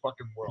ran this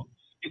fucking world.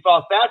 You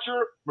thought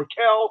Thatcher,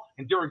 Merkel,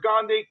 and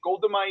Gandhi,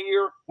 Golda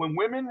Meir. When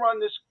women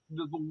run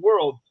the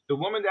world, the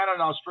woman down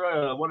in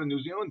Australia, one in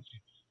New Zealand,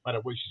 by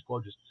the way, she's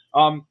gorgeous.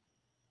 I'm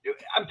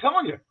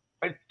telling you,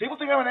 people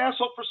think I'm an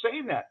asshole for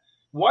saying that.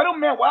 Why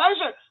is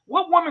it?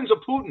 What woman's a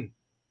Putin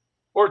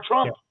or a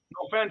Trump?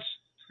 No offense,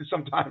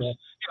 sometimes. You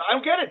know, I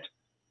don't get it.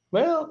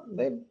 Well,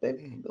 they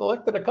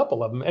elected a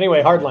couple of them.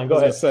 Anyway, Hardline, go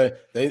ahead.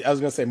 I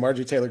was going to say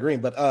Marjorie Taylor Greene,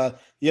 but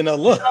you know,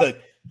 look.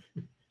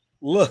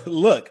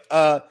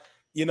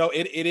 You know,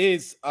 it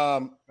is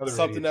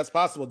something that's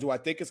possible. Do I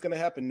think it's going to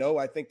happen? No,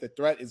 I think the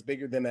threat is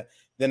bigger than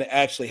it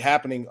actually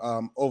happening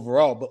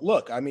overall. But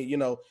look, I mean, you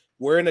know,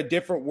 we're in a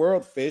different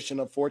world, Fish, and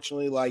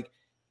unfortunately, like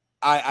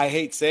I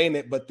hate saying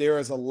it, but there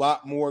is a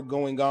lot more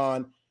going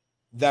on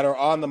that are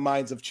on the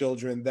minds of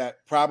children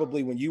that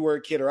probably when you were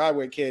a kid or I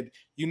were a kid,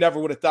 you never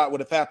would have thought would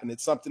have happened.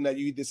 It's something that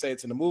you either say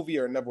it's in a movie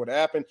or it never would have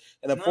happened.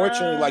 And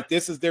unfortunately, like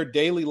this is their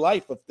daily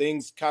life of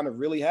things kind of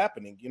really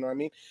happening. You know what I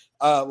mean?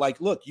 Like,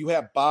 look, you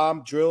have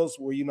bomb drills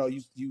where, you know,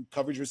 you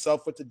covered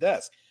yourself with the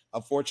desk.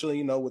 Unfortunately,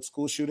 you know, with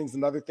school shootings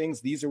and other things,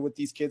 these are what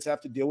these kids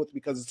have to deal with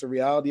because it's a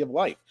reality of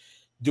life.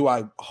 Do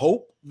I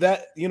hope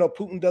that, you know,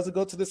 Putin doesn't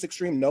go to this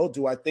extreme? No.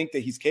 Do I think that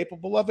he's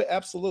capable of it?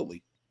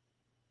 Absolutely.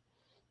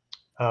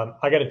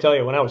 I got to tell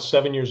you, when I was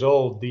 7 years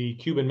old, the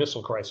Cuban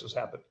Missile Crisis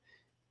happened.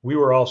 We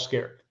were all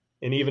scared.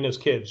 And even as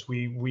kids,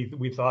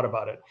 we thought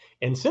about it.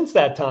 And since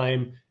that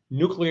time,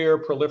 nuclear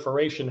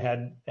proliferation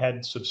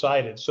had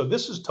subsided. So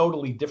this is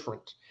totally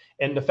different.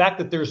 And the fact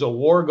that there's a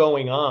war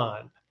going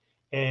on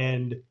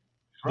and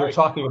they're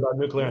talking about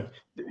nuclear,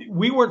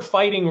 we weren't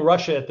fighting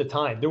Russia at the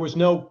time. There was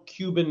no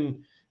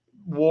Cuban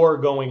war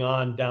going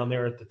on down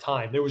there at the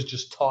time. There was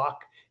just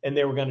talk and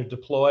they were going to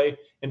deploy.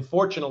 And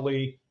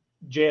fortunately,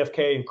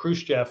 JFK and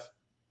Khrushchev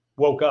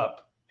woke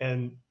up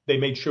and they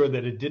made sure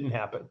that it didn't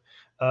happen.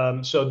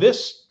 So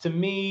this, to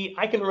me,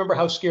 I can remember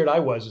how scared I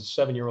was as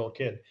a 7-year-old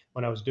kid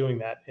when I was doing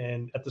that.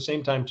 And at the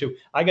same time, too,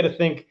 I got to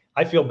think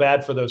I feel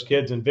bad for those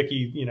kids and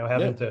Vicky, you know,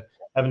 having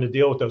to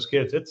deal with those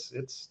kids.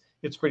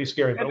 It's pretty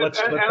scary. But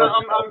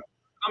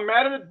I'm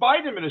mad at the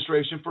Biden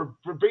administration for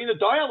bringing the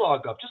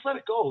dialogue up. Just let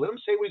it go. Let him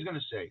say what he's going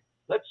to say.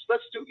 Let's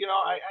do. You know,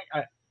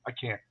 I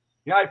can't.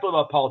 Yeah, I feel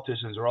about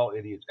politicians are all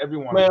idiots.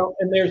 Everyone. Well,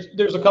 and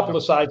there's a couple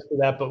of sides to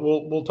that, but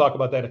we'll talk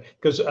about that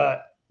because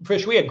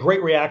Fish, we had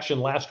great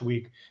reaction last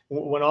week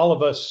when all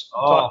of us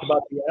talked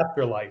about the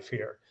afterlife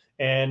here,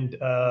 and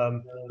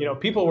you know,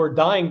 people were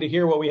dying to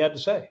hear what we had to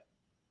say.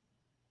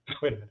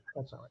 Wait a minute,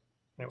 that's not right.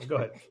 Anyway, go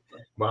ahead.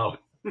 Wow.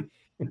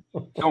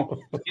 No,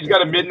 he's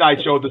got a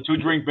midnight show, the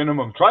 2-drink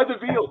minimum. Try the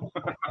veal.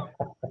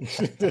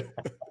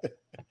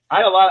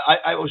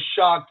 I was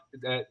shocked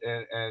that,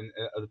 and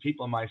the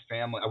people in my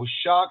family. I was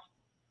shocked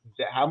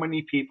that how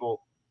many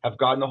people have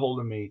gotten a hold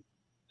of me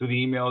through the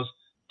emails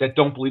that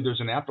don't believe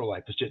there's an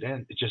afterlife. It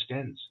just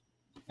ends.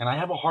 And I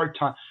have a hard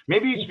time.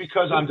 Maybe it's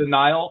because I'm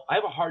denial. I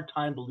have a hard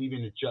time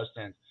believing it just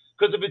ends.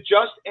 Because if it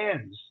just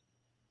ends,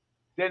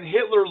 then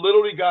Hitler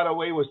literally got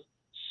away with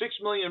 6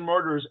 million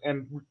murders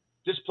and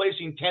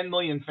displacing 10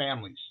 million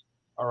families.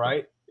 All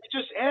right? It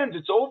just ends.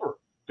 It's over.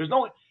 There's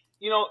no,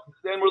 you know,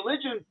 and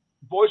religion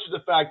voices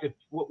the fact that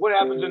what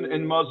happens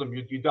in Muslim,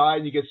 you die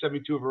and you get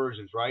 72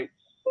 virgins, right?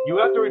 You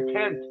have to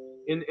repent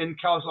in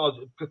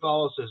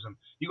Catholicism.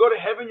 You go to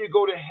heaven, you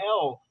go to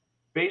hell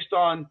based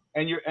on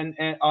and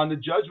on the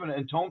judgment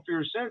and atone for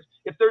your sins.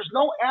 If there's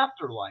no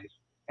afterlife,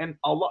 and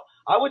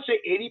I would say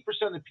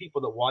 80% of the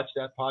people that watch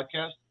that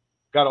podcast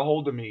got a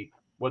hold of me,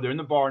 whether in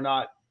the bar or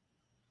not,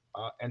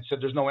 and said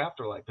there's no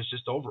afterlife. It's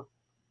just over.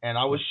 And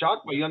I was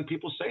shocked by young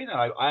people saying that.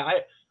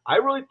 I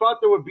really thought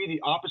there would be the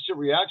opposite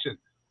reaction.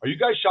 Are you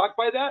guys shocked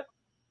by that?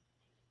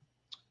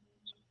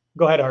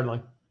 Go ahead,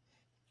 Hardline.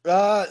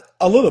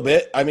 A little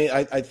bit. I mean,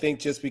 I think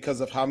just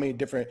because of how many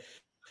different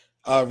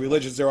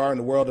religions there are in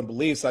the world and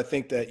beliefs, I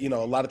think that, you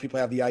know, a lot of people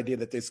have the idea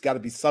that there's got to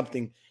be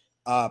something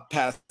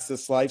past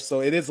this life.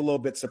 So it is a little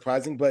bit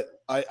surprising, but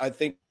I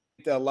think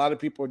that a lot of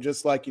people are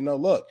just like, you know,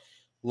 look,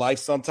 life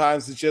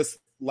sometimes is just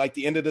like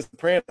the end of The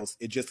Sopranos.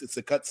 It's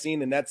a cut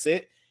scene and that's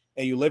it.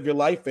 And you live your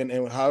life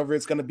and however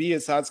it's going to be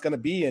is how it's going to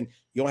be. And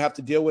you don't have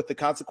to deal with the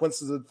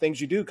consequences of the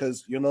things you do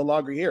because you're no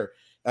longer here.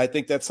 I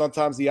think that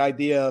sometimes the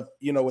idea of,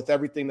 you know, with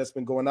everything that's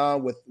been going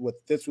on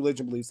with this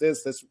religion believes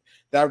this,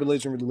 that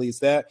religion believes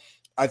that,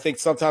 I think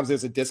sometimes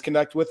there's a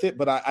disconnect with it.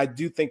 But I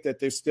do think that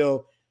there's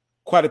still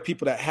quite a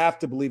people that have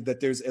to believe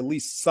that there's at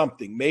least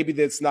something. Maybe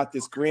that's not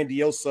this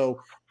grandioso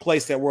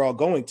place that we're all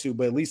going to,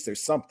 but at least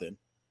there's something.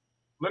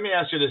 Let me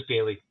ask you this,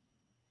 Daly.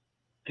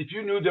 if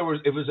you knew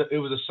it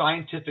was a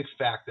scientific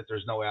fact that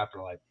there's no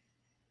afterlife,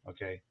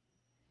 okay,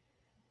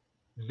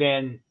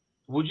 then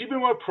would you be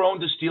more prone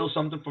to steal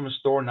something from a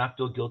store and not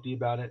feel guilty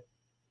about it?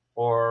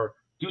 Or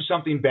do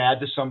something bad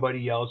to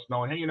somebody else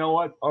knowing, hey, you know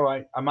what? All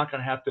right, I'm not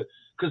going to have to.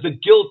 Because the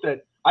guilt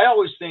that I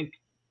always think,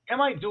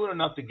 am I doing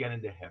enough to get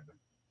into heaven?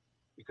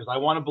 Because I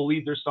want to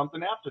believe there's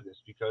something after this.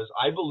 Because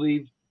I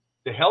believe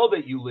the hell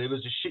that you live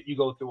is the shit you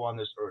go through on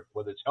this earth,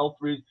 whether it's health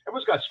reasons.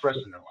 Everyone's got stress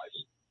in their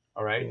lives.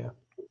 All right. Yeah.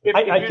 If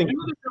you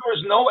knew that there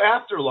was no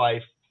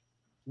afterlife,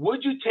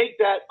 would you take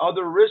that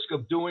other risk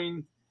of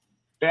doing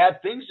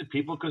bad things to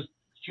people? Because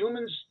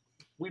humans,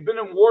 we've been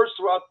in wars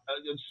throughout,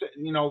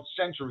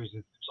 centuries,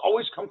 and there's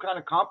always some kind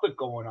of conflict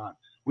going on.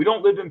 We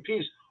don't live in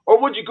peace.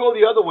 Or would you go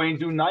the other way and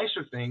do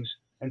nicer things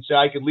and say,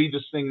 I could leave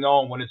this thing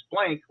known when it's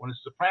blank, when it's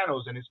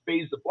Sopranos, and it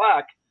fades to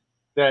black,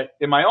 that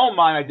in my own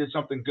mind I did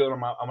something good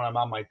when I'm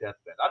on my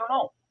deathbed. I don't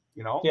know.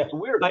 Yeah. It's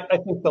weird. I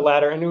think the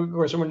latter, and of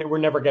course we're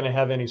never going to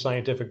have any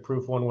scientific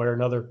proof one way or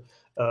another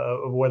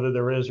of whether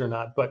there is or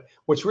not. But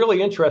what's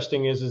really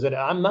interesting is that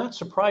I'm not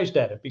surprised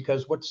at it,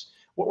 because what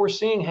we're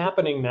seeing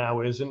happening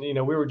now is, and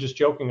we were just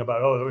joking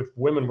about, if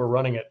women were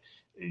running it.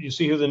 You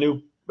see who the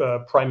new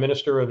prime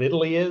minister of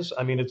Italy is?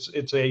 I mean,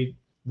 it's a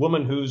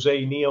woman who's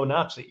a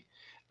neo-Nazi.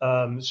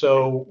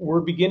 So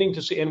we're beginning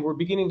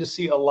to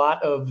see a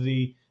lot of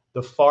the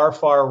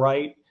far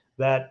right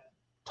that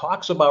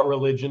talks about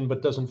religion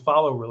but doesn't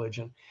follow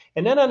religion.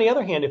 And then on the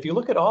other hand, if you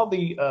look at all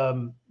the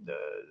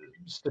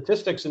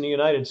statistics in the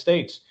United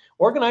States,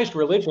 organized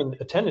religion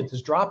attendance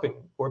is dropping,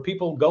 or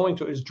people going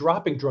to is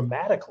dropping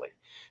dramatically.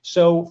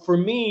 So for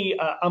me,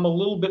 I'm a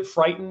little bit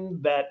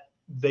frightened that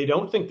they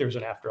don't think there's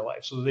an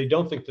afterlife, so they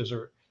don't think there's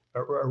a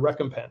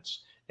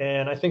recompense.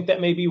 And I think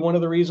that may be one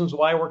of the reasons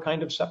why we're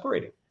kind of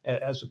separating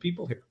as a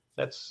people here.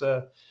 That's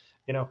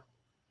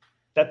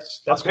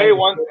that's. I'll tell you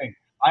one thing.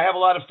 I have a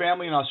lot of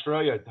family in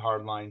Australia at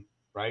Hardline,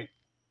 right?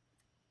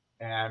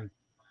 And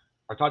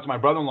I talked to my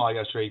brother-in-law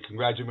yesterday. He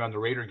congratulated me on the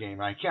Raider game.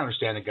 And I can't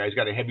understand the guy. He's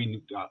got a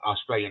heavy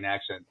Australian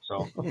accent.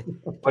 So,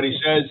 but he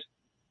says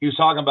we're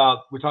talking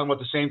about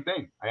the same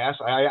thing. I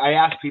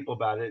asked people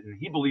about it, and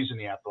he believes in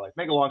the afterlife.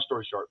 Make a long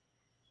story short,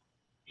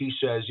 he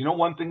says,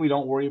 one thing we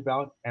don't worry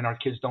about, and our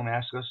kids don't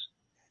ask us,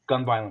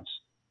 gun violence.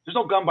 There's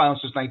no gun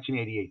violence since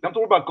 1988. Don't have to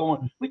worry about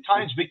going. How many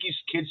times Vicky's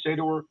kids say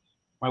to her,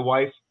 my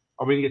wife,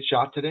 are we going to get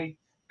shot today?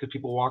 Because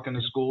people walk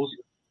into schools.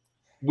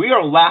 We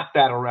are laughed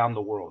at around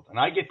the world. And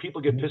I get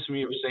people get pissed at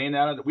me for saying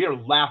that. We are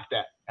laughed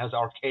at as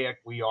archaic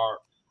we are.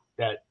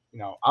 That,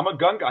 I'm a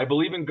gun guy. I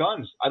believe in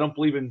guns. I don't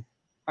believe in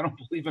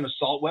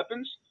assault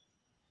weapons.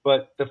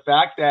 But the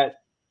fact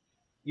that,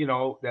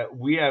 that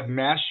we have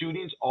mass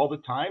shootings all the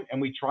time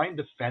and we try and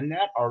defend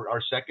that,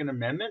 our Second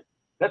Amendment,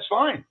 that's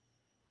fine.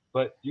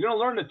 But you're going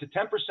to learn that the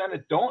 10%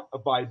 that don't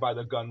abide by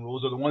the gun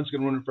rules are the ones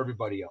going to ruin it for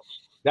everybody else.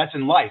 That's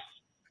in life.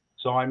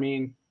 So, I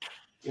mean,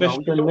 Fish,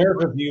 from their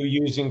review,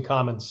 using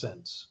common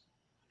sense.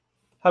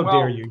 How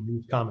dare you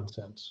use common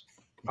sense?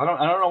 I don't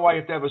know why you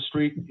have to have a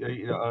street.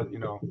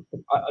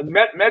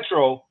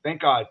 Metro.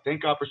 Thank God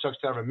for Chuck's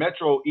Tavern.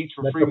 Metro eats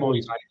for free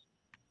most nights.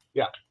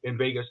 Yeah, in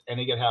Vegas, and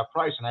they get half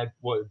price. And I had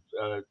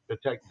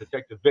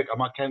Detective Vic.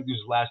 I can't use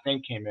his last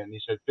name. Came in and he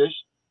said, "Fish."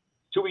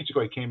 2 weeks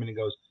ago, he came in and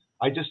goes,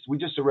 we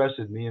just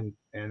arrested me and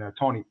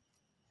Tony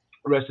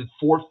arrested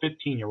 4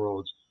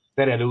 15-year-olds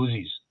that had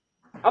Uzis.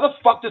 How the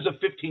fuck does a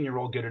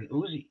 15-year-old get an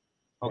Uzi?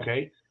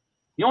 Okay.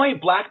 You know how many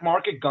black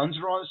market guns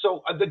are on?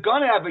 So the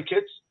gun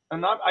advocates,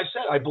 and I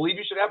said, I believe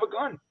you should have a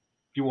gun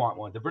if you want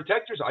one. The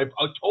protectors, I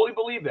totally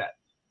believe that.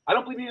 I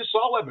don't believe you need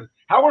assault weapons.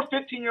 How are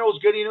 15-year-olds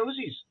getting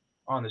Uzis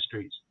on the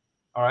streets?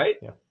 All right.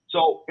 Yeah.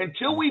 So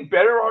until we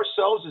better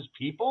ourselves as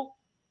people,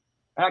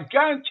 and I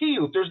guarantee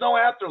you, if there's no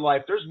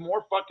afterlife, there's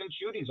more fucking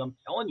shootings. I'm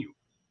telling you.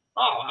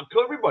 I'll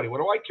kill everybody. What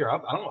do I care?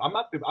 I'm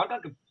not going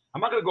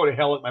to go to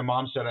hell like my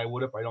mom said I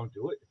would if I don't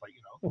do it. If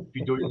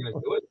you do it, you're going to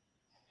do it.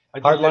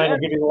 Hardline, I'll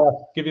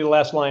give you the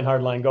last line.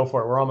 Hardline, go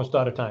for it. We're almost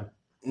out of time.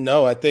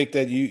 No, I think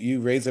that you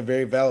raise a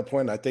very valid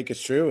point. I think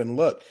it's true. And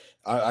look,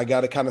 I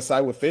got to kind of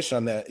side with Fish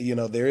on that.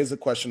 There is a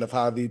question of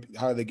how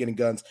are they getting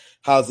guns?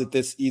 How is it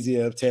this easy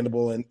and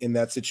obtainable in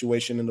that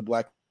situation in the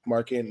black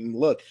market? And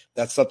look,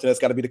 that's something that's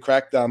got to be the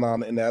crackdown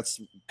on, and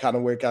that's kind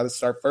of where it got to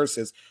start first.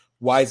 Is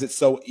why is it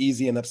so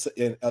easy and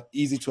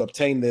easy to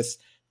obtain this?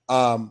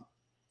 And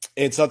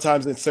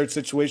sometimes in certain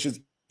situations,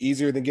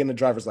 easier than getting a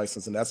driver's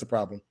license, and that's a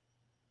problem.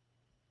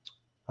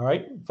 All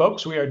right,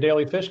 folks, we are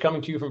Daily Fish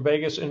coming to you from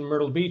Vegas and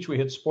Myrtle Beach. We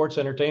hit sports,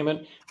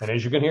 entertainment, and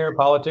as you can hear,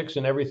 politics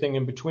and everything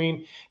in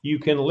between. You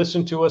can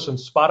listen to us on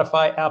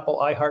Spotify, Apple,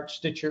 iHeart,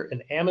 Stitcher,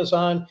 and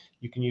Amazon.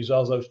 You can use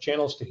all those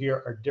channels to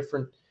hear our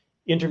different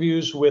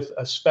interviews with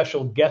a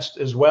special guest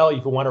as well.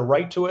 If you want to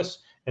write to us,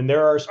 and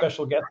there are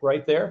special guests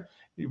right there,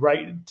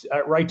 write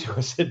to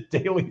us at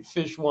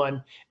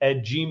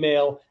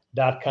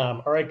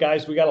dailyfish1@gmail.com. All right,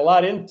 guys, we got a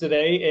lot in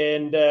today,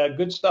 and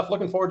good stuff.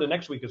 Looking forward to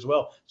next week as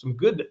well. Some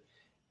good.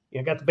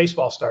 Got the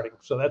baseball starting,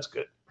 so that's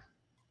good.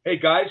 Hey,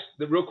 guys,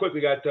 real quick,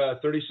 we got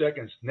 30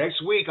 seconds.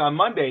 Next week on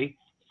Monday,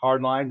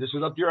 Hardline, this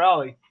is up your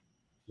alley,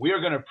 we are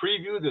going to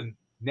preview the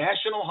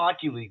National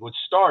Hockey League, which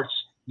starts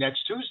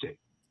next Tuesday.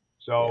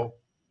 So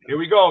here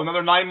we go.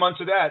 Another 9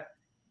 months of that.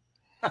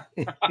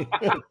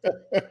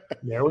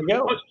 There we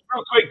go.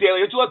 Real quick, Daly.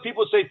 Don't you let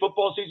people say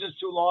football season's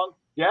too long?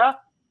 Yeah?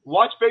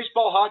 Watch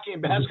baseball, hockey,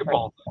 and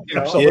basketball.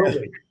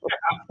 Absolutely.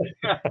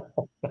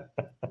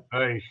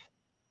 Hey.